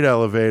a freight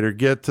elevator,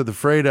 get to the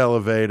freight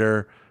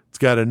elevator. It's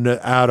got an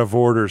out of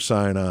order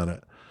sign on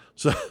it.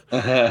 So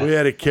we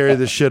had to carry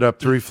the shit up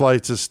 3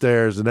 flights of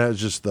stairs. And that was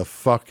just the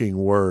fucking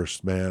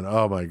worst, man.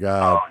 Oh my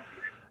God.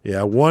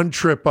 Yeah, 1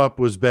 trip up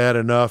was bad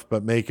enough,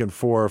 but making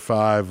 4 or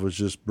 5 was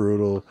just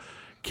brutal.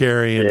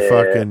 Carrying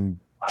fucking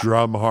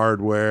drum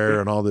hardware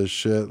and all this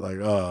shit,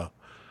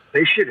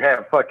 They should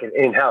have fucking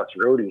in-house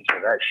roadies for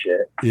that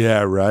shit.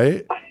 Yeah,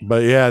 right?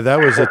 But yeah, that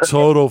was a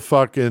total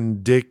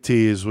fucking dick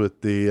tease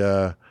with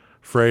the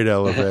freight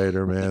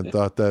elevator, man.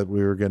 Thought that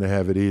we were going to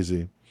have it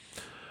easy.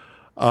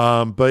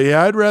 But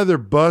yeah, I'd rather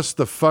bust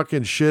the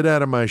fucking shit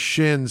out of my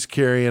shins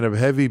carrying a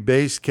heavy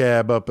bass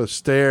cab up a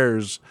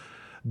stairs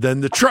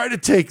than to try to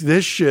take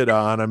this shit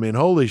on. I mean,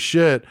 holy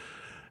shit.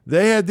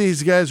 They had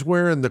these guys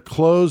wearing the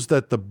clothes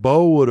that the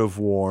Bo would have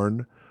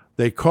worn.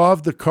 They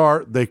carved the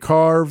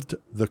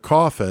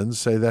coffins,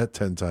 say that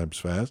 10 times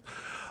fast.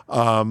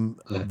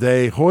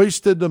 They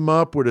hoisted them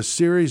up with a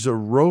series of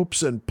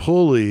ropes and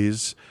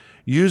pulleys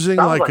using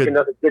Sounds like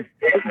another good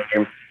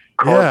name.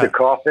 Carve the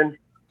coffin.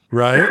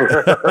 Right?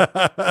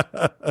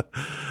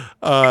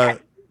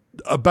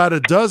 About a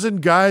dozen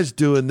guys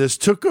doing this.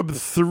 Took them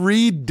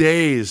 3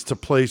 days to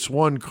place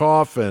one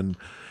coffin.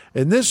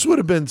 And this would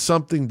have been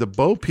something the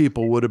Bo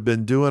people would have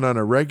been doing on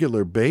a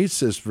regular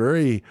basis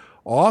very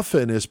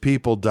often as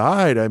people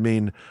died. I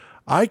mean,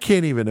 I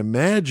can't even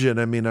imagine.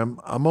 I mean, I'm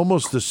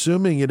almost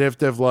assuming you'd have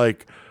to have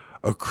like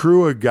a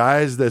crew of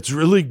guys that's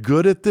really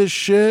good at this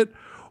shit.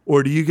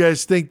 Or do you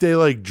guys think they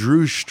like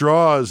drew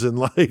straws and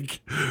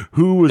like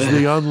who was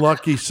the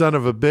unlucky son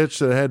of a bitch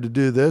that had to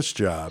do this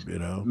job, you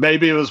know?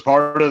 Maybe it was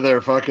part of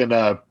their fucking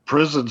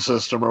prison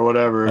system or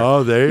whatever.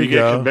 Oh, there you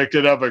go. Get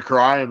convicted of a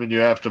crime and you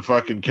have to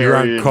fucking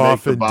carry and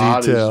make the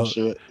bodies and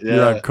shit. Yeah.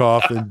 You're on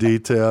coffin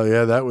detail.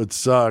 Yeah, that would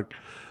suck.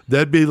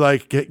 That'd be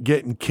like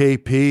getting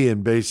KP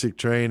in basic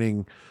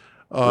training.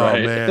 Oh,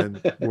 right.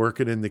 Man,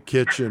 working in the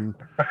kitchen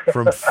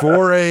from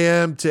 4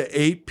 a.m.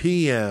 to 8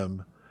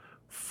 p.m.,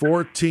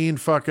 14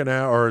 fucking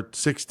hours, or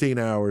 16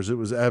 hours. It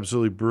was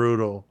absolutely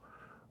brutal.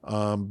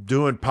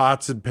 Doing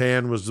pots and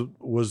pan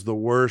was the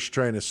worst,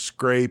 trying to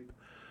scrape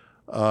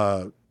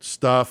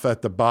stuff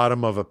at the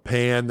bottom of a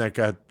pan that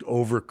got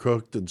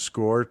overcooked and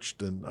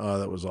scorched, and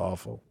that was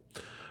awful.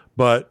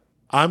 But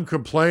I'm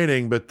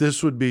complaining, but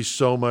this would be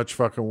so much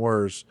fucking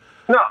worse.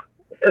 No,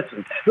 it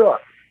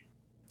sucks.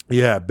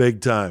 Yeah,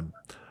 big time.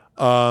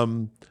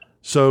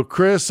 So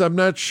Chris, I'm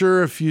not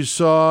sure if you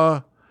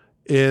saw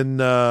in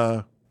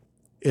the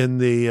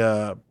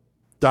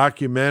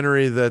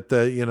documentary that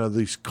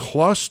these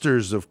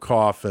clusters of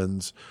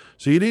coffins.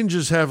 So you didn't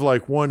just have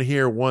like one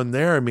here, one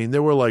there. I mean,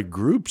 there were like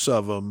groups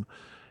of them.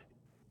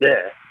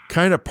 Yeah.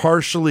 Kind of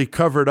partially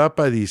covered up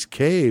by these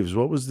caves.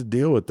 What was the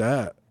deal with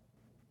that?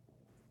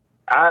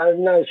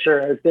 I'm not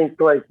sure. I think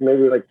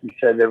maybe like you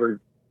said, they were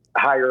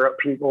higher up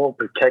people,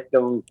 protect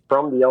them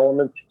from the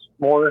elements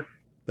more.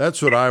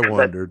 That's what I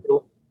wondered.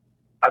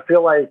 I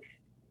feel like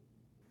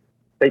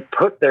they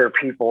put their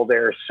people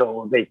there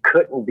so they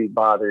couldn't be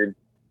bothered.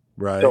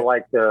 Right. So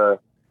like the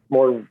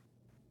more,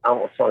 I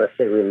almost want to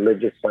say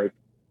religious, like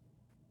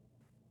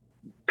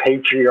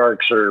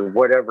patriarchs or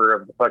whatever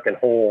of the fucking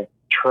whole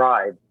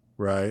tribe.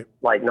 Right.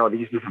 Like, no,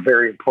 these are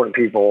very important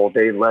people.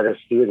 They let us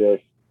do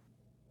this.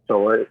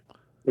 So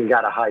we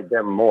got to hide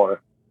them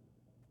more.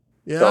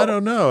 Yeah, so, I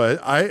don't know.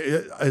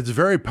 It's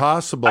very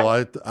possible.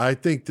 I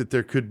think that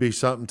there could be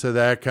something to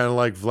that, kind of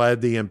like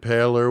Vlad the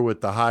Impaler.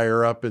 With the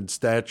higher up in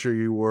stature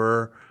you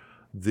were,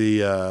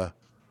 the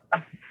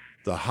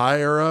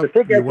higher up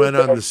you went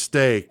on the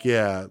stake.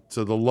 Yeah,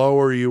 so the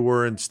lower you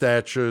were in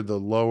stature, the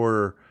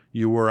lower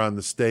you were on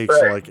the stake. Right.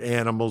 So like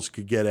animals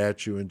could get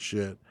at you and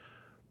shit,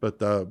 but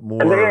the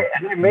more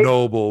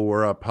noble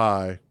were up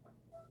high.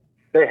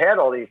 They had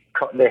all these.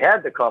 They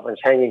had the coffins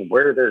hanging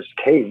where there's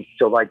caves.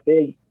 So like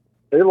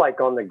they're like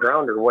on the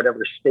ground or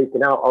whatever,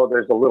 staking out. Oh,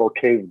 there's a little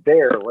cave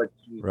there. Let's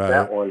use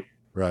that one.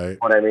 Right. You know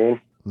what I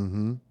mean?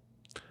 Mm-hmm.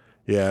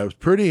 Yeah, it was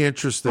pretty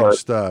interesting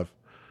stuff.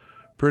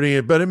 But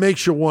it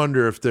makes you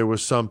wonder if there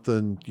was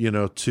something,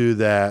 to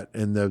that,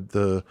 and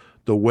the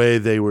way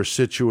they were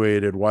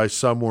situated. Why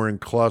some were in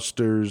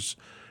clusters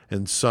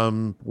and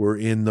some were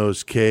in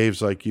those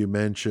caves, like you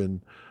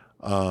mentioned.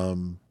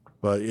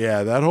 But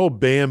yeah, that whole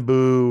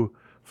bamboo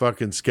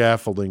fucking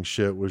scaffolding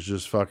shit was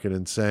just fucking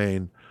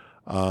insane.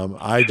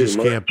 I just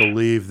can't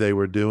believe they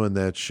were doing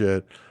that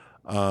shit.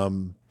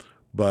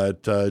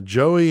 But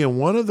Joey, in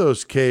one of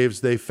those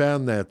caves, they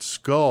found that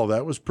skull.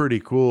 That was pretty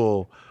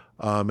cool.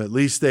 At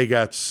least they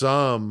got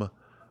some,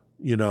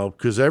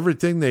 because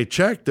everything they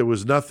checked, there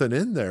was nothing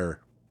in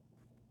there.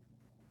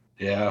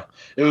 Yeah,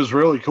 it was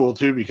really cool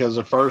too, because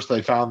at first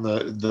they found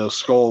the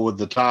skull with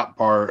the top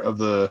part of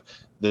the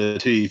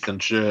teeth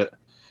and shit.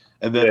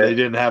 And then they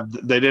didn't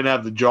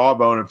have the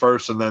jawbone at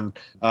first, and then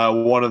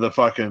one of the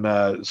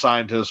fucking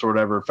scientists or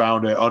whatever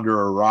found it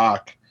under a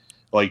rock,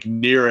 like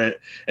near it,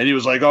 and he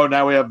was like, "Oh,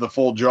 now we have the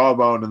full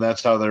jawbone," and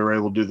that's how they were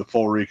able to do the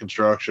full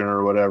reconstruction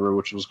or whatever,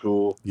 which was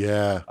cool.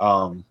 Yeah.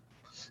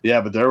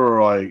 Yeah, but there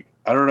were like,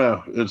 I don't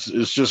know,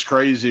 it's just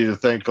crazy to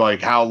think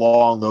like how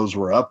long those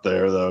were up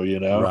there, though.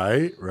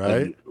 Right.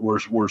 And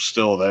we're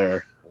still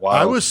there. Wow.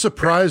 I was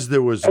surprised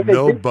there was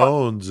no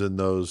bones in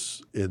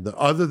those.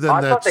 Other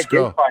than that thought they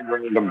skull. did find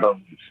random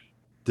bones.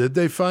 Did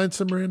they find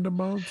some random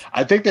bones?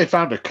 I think they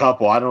found a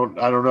couple. I don't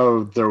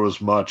know if there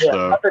was much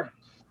though.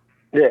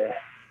 Yeah.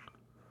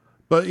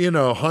 But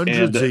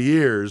hundreds of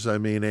years. I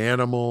mean,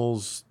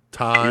 animals,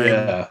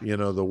 time.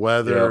 The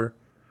weather.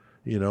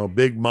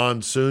 Big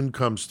monsoon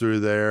comes through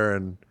there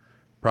and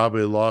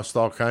probably lost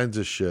all kinds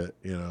of shit.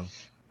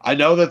 I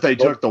know that they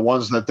took the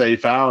ones that they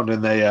found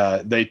and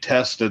they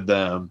tested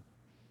them.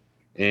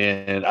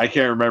 And I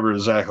can't remember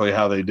exactly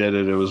how they did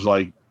it. It was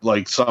like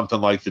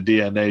something like the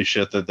DNA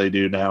shit that they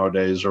do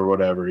nowadays or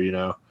whatever,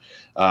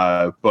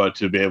 but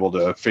to be able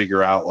to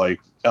figure out like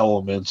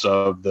elements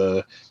of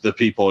the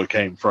people it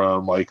came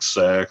from, like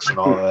sex and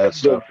all that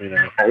stuff, you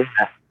know.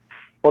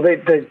 Well,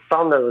 they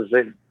found those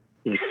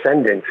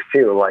descendants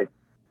too, like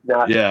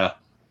not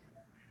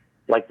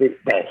like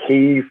that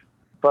he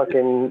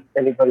fucking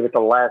anybody with the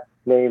last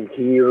name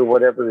he or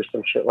whatever or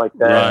some shit like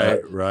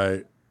that.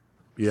 Right.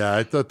 Yeah,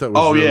 I thought that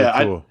was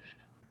really cool.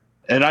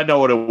 And I know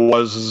what it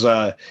was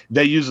is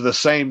they use the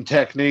same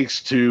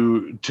techniques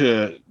to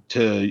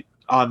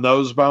on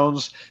those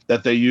bones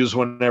that they use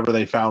whenever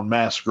they found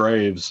mass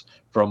graves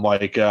from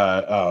like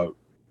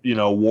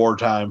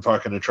wartime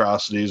fucking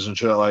atrocities and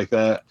shit like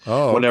that.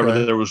 Oh,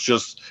 whenever there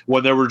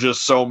were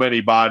just so many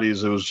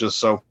bodies, it was just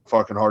so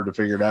fucking hard to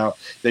figure it out.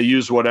 They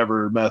used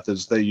whatever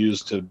methods they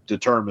used to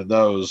determine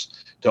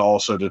those to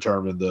also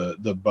determine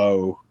the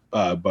bow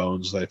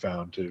bones they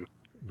found too.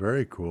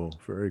 Very cool.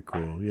 Very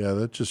cool. Yeah,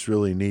 that's just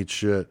really neat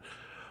shit.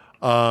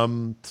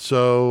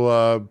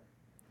 So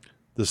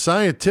the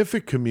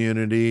scientific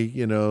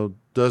community,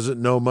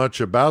 doesn't know much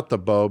about the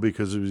bow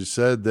because, as we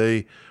said,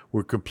 they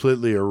were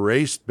completely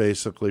erased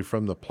basically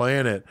from the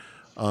planet,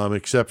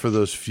 except for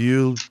those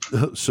few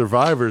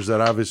survivors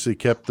that obviously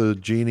kept the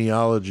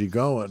genealogy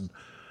going.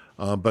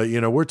 But,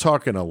 we're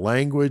talking a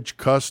language,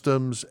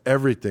 customs,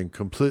 everything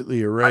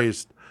completely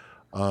erased.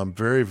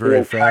 Very,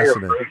 very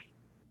fascinating.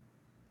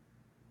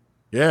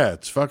 Yeah,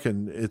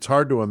 it's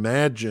hard to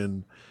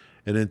imagine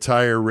an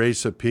entire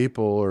race of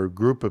people or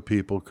group of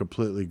people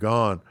completely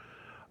gone.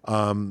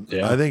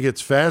 I think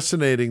it's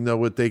fascinating, though,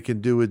 what they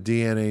can do with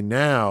DNA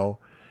now.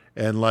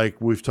 And like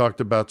we've talked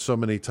about so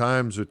many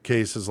times with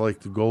cases like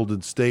the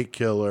Golden State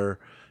Killer,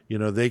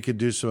 they could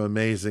do some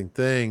amazing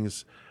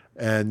things.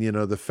 And,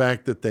 the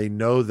fact that they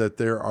know that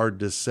there are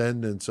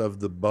descendants of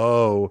the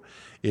bow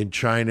in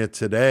China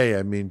today,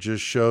 I mean,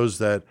 just shows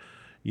that,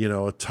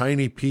 a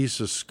tiny piece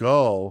of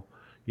skull,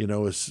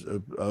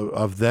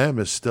 of them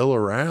is still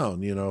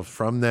around,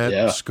 from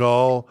that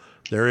skull,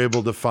 they're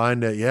able to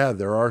find that,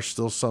 there are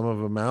still some of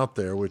them out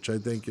there, which I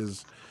think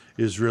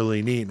is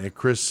really neat. And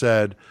Chris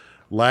said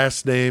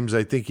last names,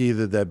 I think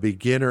either that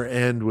begin or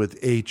end with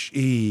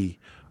HE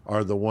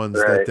are the ones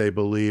that they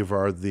believe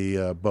are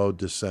the bow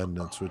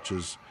descendants, which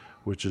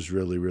is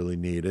really, really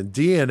neat. And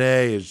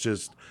DNA is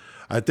just,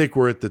 I think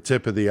we're at the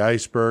tip of the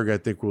iceberg. I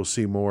think we'll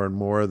see more and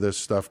more of this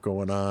stuff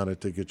going on. I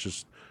think it's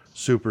just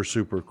super,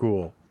 super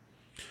cool.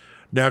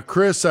 Now,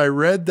 Chris, I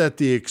read that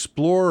the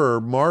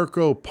explorer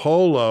Marco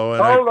Polo,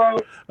 and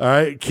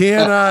I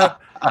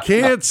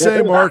can't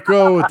say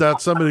Marco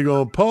without somebody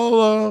going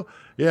Polo.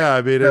 Yeah,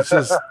 I mean, it's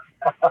just,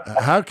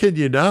 how can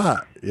you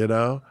not,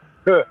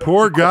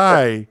 Poor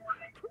guy.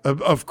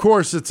 Of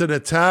course, it's an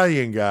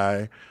Italian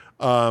guy,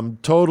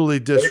 totally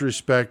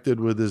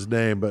disrespected with his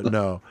name, but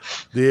no.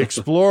 The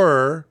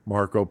explorer,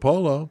 Marco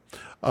Polo,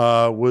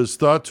 was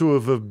thought to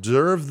have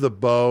observed the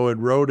bow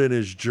and wrote in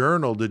his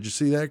journal. Did you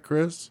see that,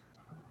 Chris?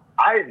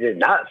 I did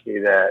not see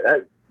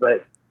that,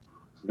 but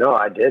no,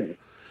 I didn't.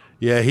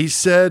 Yeah, he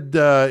said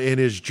in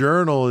his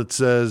journal, it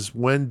says,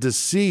 when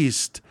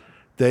deceased,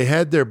 they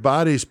had their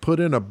bodies put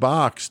in a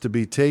box to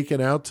be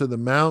taken out to the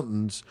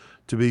mountains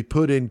to be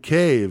put in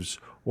caves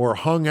or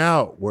hung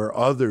out where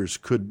others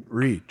couldn't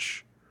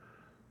reach.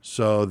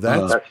 So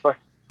that's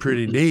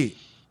pretty neat.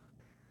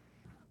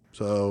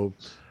 So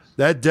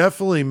that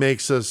definitely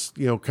makes us,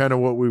 kind of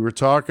what we were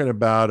talking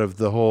about of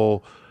the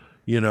whole,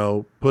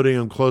 putting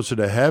them closer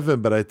to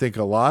heaven. But I think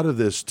a lot of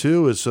this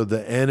too is so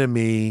the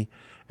enemy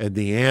and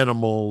the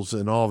animals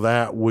and all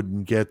that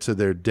wouldn't get to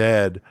their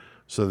dead.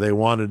 So they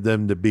wanted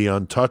them to be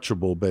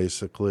untouchable,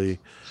 basically.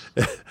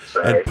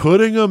 And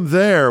putting them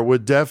there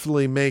would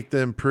definitely make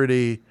them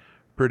pretty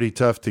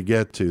tough to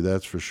get to.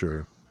 That's for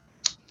sure.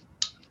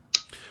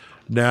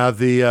 Now,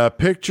 the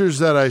pictures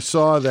that I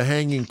saw, the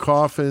hanging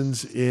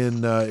coffins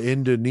in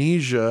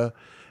Indonesia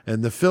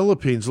and the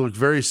Philippines look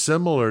very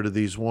similar to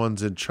these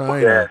ones in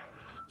China. Yeah.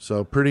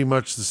 So pretty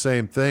much the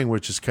same thing,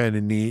 which is kind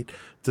of neat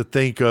to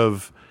think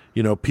of,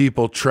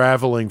 people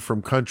traveling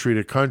from country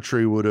to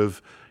country would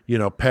have,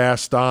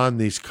 passed on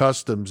these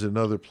customs in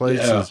other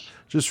places. Yeah.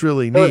 Just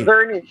really neat.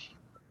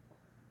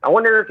 I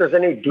wonder if there's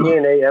any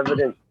DNA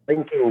evidence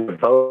linking the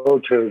bow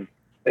to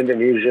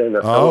Indonesia and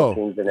the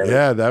Philippines and everything.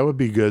 Yeah, that would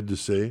be good to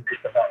see.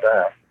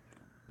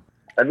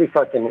 That'd be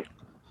fucking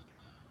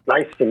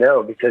nice to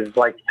know because,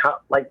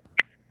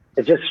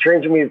 it's just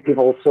strange to me that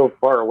people so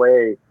far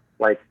away.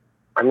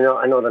 I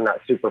know they're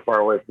not super far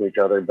away from each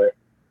other, but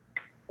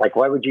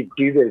why would you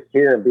do this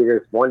here and be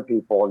this one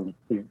people and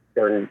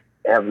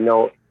have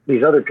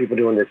these other people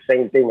doing the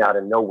same thing out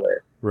of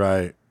nowhere?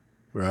 Right.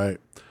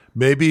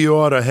 Maybe you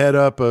ought to head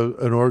up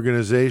an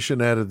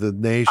organization out of the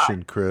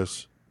nation,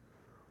 Chris.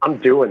 I'm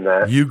doing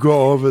that. You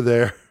go over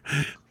there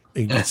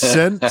and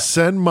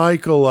send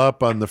Michael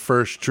up on the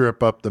first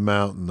trip up the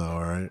mountain, though,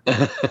 all right?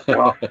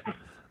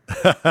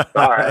 All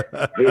right.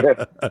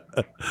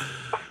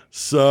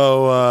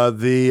 So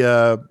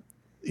there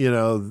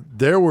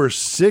were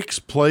 6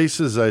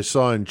 places I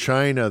saw in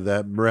China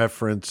that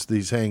referenced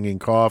these hanging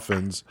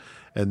coffins,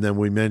 and then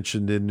we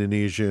mentioned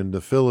Indonesia and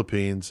the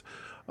Philippines.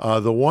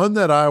 The one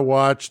that I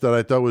watched that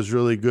I thought was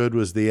really good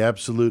was the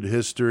Absolute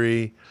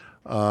History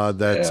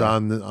that's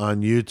on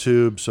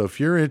YouTube. So if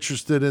you're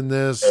interested in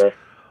this,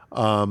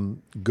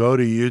 go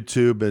to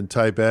YouTube and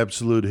type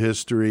Absolute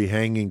History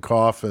Hanging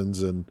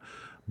Coffins, and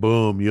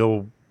boom,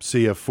 you'll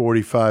see a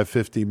 45,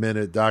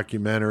 50-minute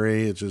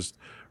documentary. It's just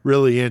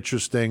really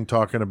interesting,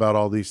 talking about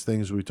all these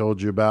things we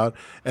told you about.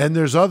 And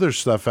there's other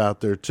stuff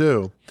out there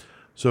too.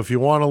 So if you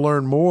want to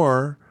learn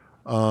more,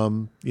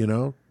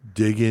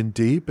 dig in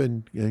deep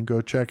and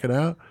go check it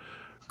out.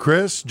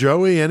 Chris,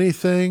 Joey,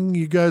 anything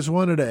you guys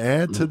wanted to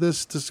add to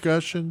this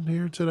discussion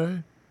here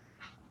today?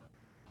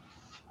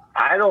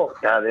 I don't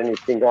have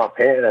anything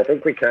offhand. I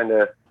think we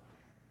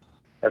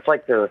that's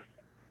like the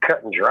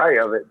cut and dry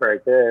of it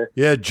right there.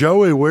 Yeah,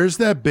 Joey, where's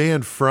that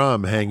band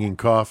from, Hanging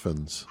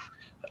Coffins?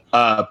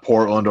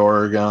 Portland,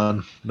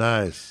 Oregon.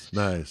 Nice.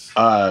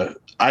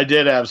 I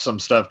did have some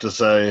stuff to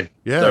say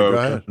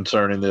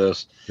concerning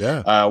this.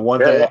 Yeah.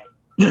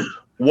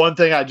 One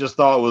thing I just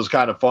thought was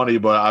kind of funny,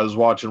 but I was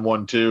watching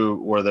one too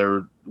where they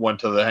went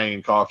to the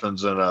Hanging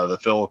Coffins in the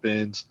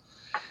Philippines,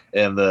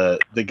 and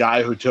the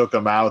guy who took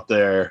them out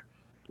there,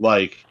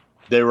 like,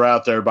 they were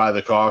out there by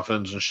the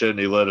coffins and shit, and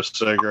he lit a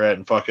cigarette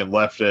and fucking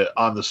left it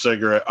on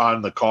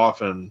the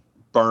coffin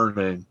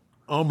burning.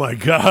 Oh my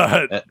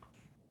God.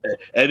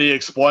 And he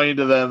explained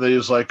to them that he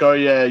was like, oh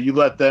yeah, you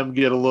let them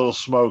get a little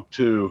smoke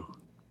too,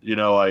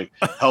 like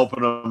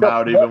helping them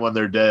out even when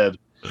they're dead.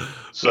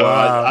 So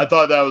wow. I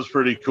thought that was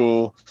pretty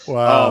cool.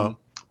 Wow.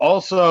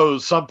 Also,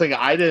 something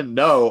I didn't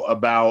know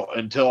about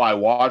until I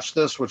watched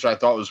this, which I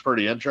thought was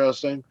pretty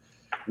interesting,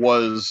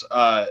 was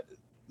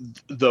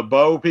the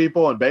Bow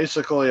people, and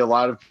basically a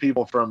lot of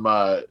people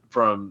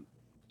from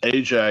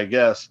Asia, I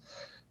guess,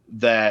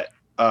 that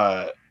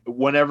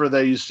whenever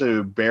they used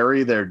to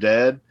bury their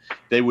dead,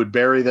 they would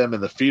bury them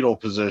in the fetal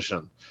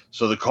position.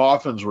 So the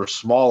coffins were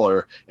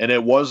smaller, and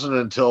it wasn't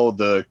until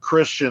the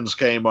Christians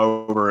came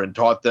over and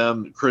taught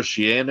them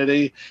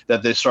Christianity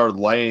that they started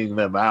laying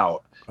them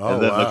out. Oh,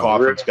 and then the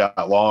coffins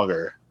got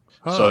longer.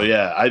 Huh. So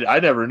yeah, I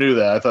never knew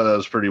that. I thought that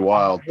was pretty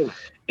wild.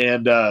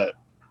 And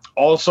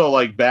also,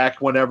 like,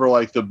 back whenever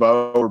like the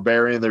Bow were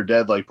burying their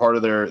dead, like part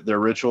of their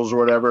rituals or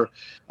whatever,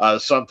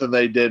 something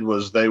they did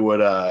was they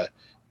would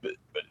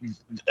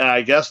and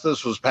I guess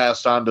this was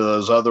passed on to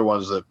those other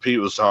ones that Pete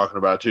was talking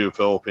about too,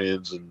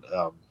 Philippines and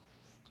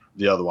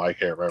the other one I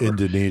can't remember.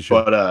 Indonesia.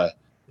 But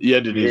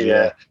Indonesia.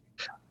 Yeah.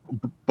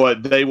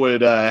 But they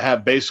would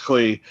have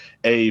basically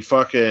a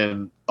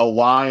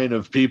line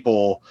of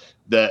people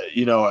that,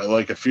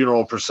 like a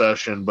funeral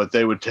procession, but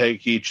they would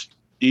take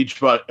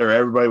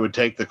everybody would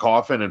take the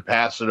coffin and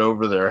pass it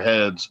over their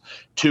heads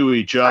to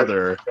each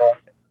other.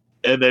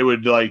 And they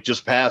would like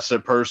just pass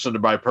it person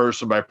by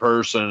person by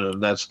person,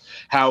 and that's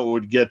how it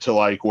would get to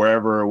like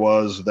wherever it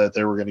was that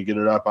they were going to get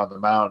it up on the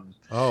mountain.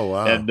 Oh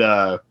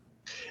wow!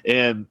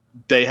 And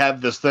they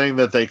had this thing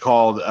that they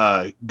called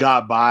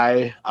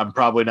Gabay. I'm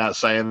probably not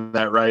saying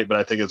that right, but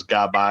I think it's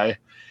Gabay.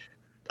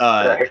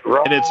 And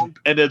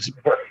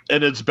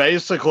it's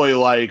basically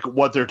like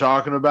what they're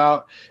talking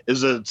about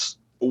is it's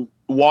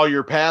while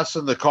you're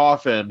passing the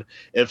coffin,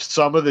 if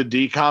some of the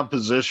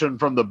decomposition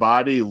from the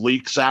body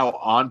leaks out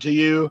onto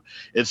you,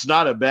 it's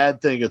not a bad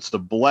thing. It's the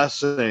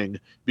blessing,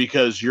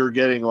 because you're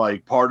getting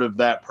like part of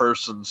that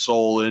person's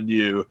soul in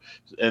you,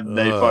 and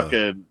they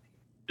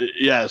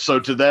so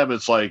to them,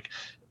 it's like,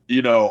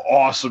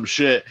 awesome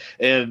shit.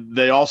 And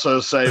they also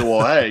say,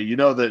 well, hey,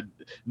 that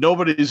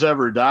nobody's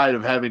ever died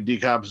of having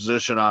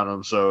decomposition on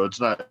them. So it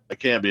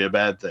can't be a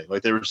bad thing.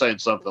 Like they were saying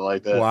something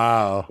like that.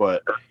 Wow.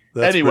 But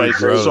anyway,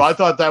 so I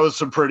thought that was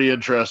some pretty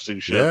interesting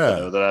shit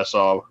that I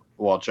saw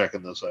while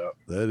checking this out.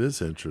 That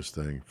is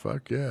interesting.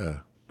 Fuck yeah.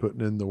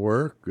 Putting in the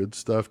work. Good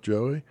stuff,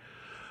 Joey.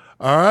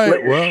 All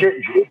right. Well,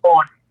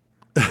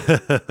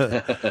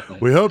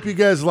 we hope you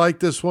guys like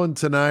this one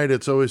tonight.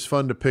 It's always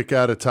fun to pick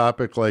out a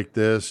topic like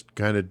this,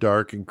 kind of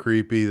dark and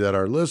creepy, that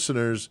our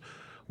listeners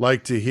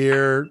like to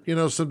hear.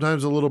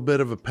 Sometimes a little bit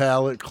of a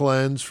palate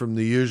cleanse from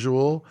the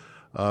usual.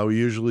 We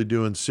usually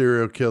doing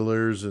serial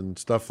killers and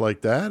stuff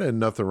like that, and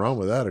nothing wrong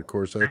with that. Of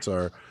course, that's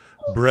our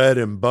bread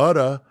and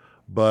butter.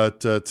 But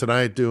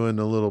tonight, doing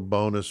a little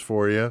bonus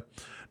for you.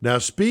 Now,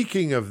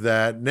 speaking of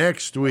that,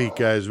 next week,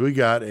 guys, we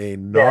got a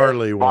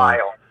gnarly one.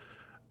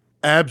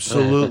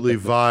 Absolutely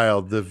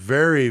vile. The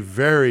very,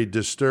 very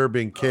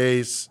disturbing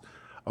case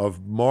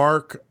of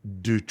Marc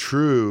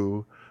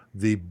Dutroux,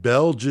 the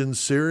Belgian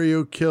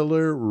serial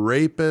killer,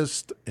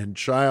 rapist, and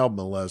child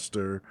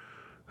molester,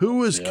 who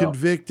was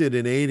convicted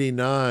in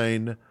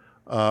 89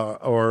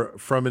 or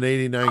from an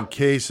 89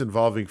 case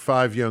involving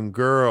 5 young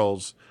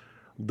girls.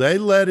 They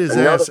let his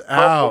ass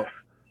out,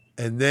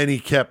 and then he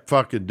kept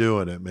fucking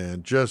doing it,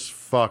 man. Just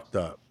fucked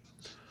up.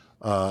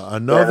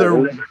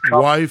 Another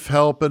wife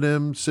helping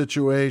him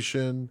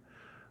situation.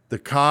 The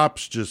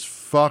cops just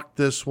fucked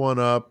this one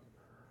up.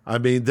 I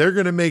mean, they're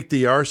going to make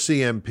the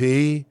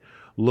RCMP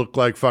look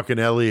like fucking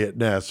Elliot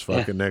Ness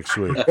fucking next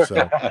week.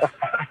 So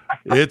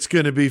it's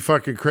going to be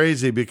fucking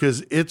crazy,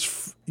 because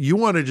you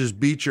want to just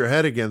beat your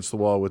head against the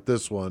wall with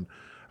this one.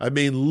 I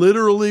mean,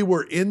 literally,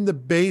 we're in the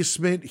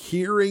basement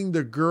hearing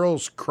the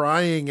girls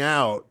crying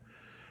out,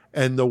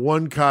 and the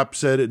one cop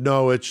said,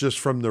 no, it's just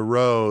from the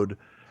road.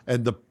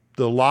 And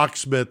the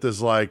locksmith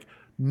is like,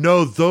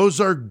 no, those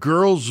are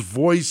girls'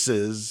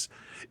 voices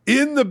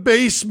in the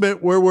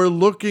basement where we're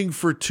looking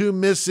for 2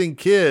 missing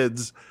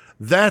kids.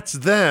 That's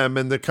them.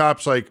 And the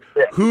cop's like,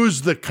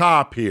 who's the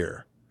cop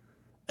here?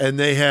 And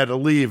they had to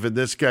leave, and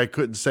this guy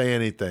couldn't say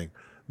anything.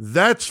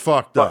 That's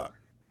fucked up.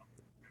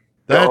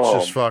 That's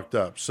just fucked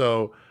up.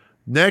 So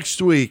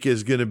next week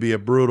is going to be a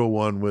brutal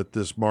one with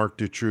this Mark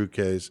Dutroux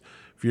case.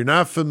 If you're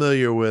not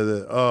familiar with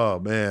it, oh,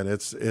 man,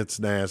 it's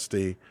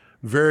nasty.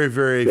 Very,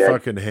 very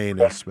fucking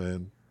heinous,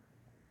 man.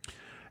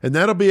 And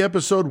that'll be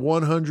episode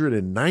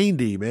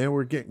 190, man.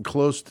 We're getting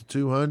close to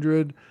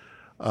 200.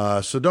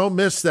 So don't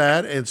miss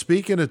that. And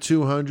speaking of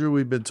 200,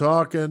 we've been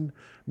talking,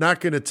 not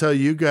going to tell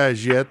you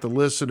guys yet, the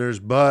listeners,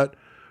 but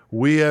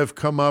we have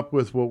come up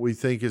with what we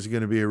think is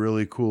going to be a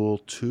really cool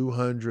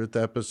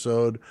 200th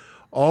episode.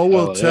 All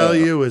we'll tell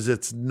you is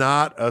it's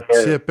not a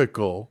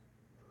typical,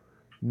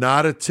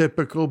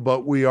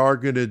 but we are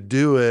going to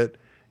do it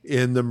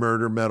in the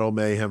Murder Metal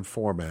Mayhem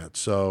format.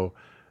 So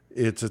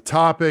it's a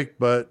topic,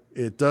 but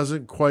it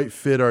doesn't quite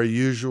fit our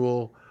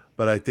usual,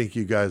 but I think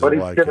you guys will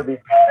like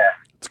it.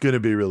 It's going to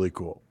be really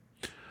cool.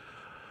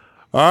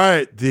 All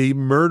right, the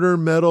Murder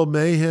Metal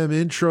Mayhem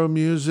intro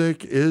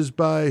music is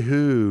by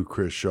who,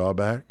 Chris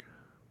Shawback?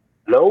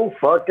 No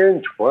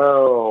fucking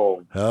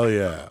 12. Hell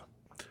yeah.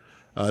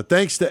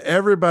 Thanks to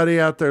everybody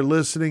out there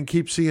listening.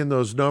 Keep seeing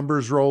those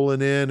numbers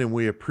rolling in, and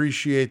we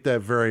appreciate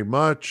that very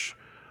much.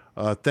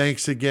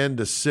 Thanks again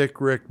to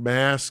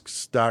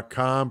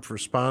SickRickMasks.com for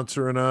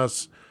sponsoring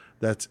us.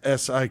 That's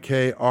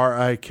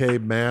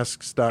SIKRIK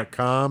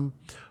masks.com.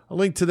 I'll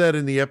link to that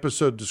in the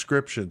episode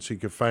description so you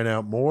can find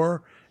out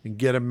more and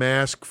get a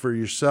mask for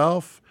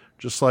yourself,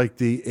 just like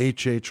the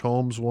H.H.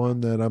 Holmes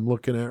one that I'm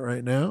looking at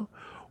right now,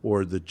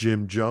 or the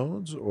Jim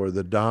Jones, or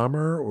the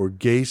Dahmer, or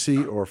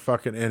Gacy, or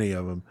fucking any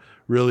of them.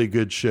 Really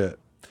good shit.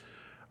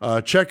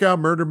 Check out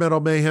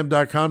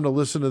murdermetalmayhem.com to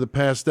listen to the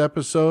past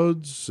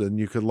episodes, and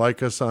you can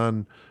like us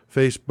on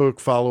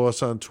Facebook, follow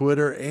us on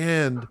Twitter,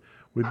 and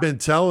we've been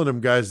telling them,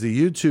 guys, the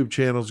YouTube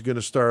channel is going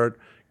to start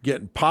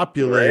getting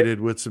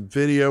populated with some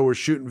video. We're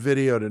shooting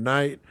video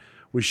tonight.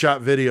 We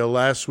shot video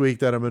last week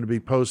that I'm going to be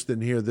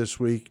posting here this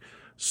week.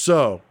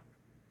 So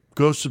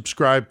go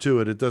subscribe to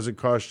it. It doesn't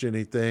cost you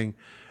anything.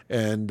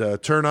 And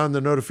turn on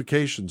the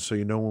notifications so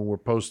you know when we're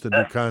posting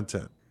new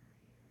content.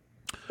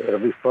 It'll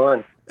be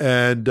fun.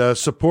 And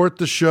support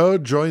the show.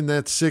 Join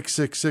that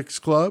 666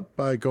 Club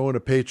by going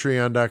to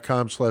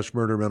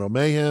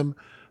patreon.com/murdermetalmayhem.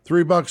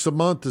 $3 a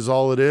month is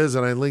all it is,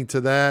 and I link to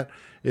that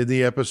in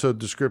the episode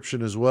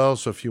description as well.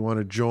 So if you want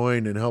to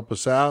join and help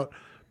us out,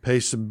 pay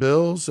some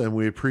bills, and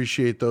we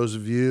appreciate those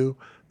of you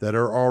that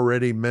are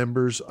already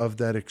members of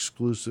that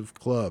exclusive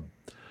club.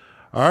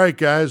 All right,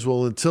 guys.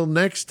 Well, until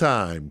next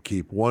time,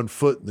 keep one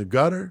foot in the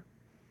gutter.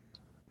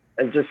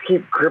 And just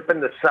keep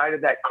gripping the side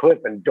of that cliff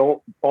and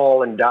don't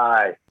fall and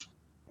die.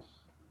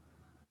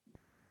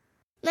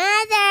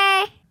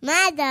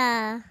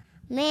 Mother,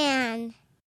 man.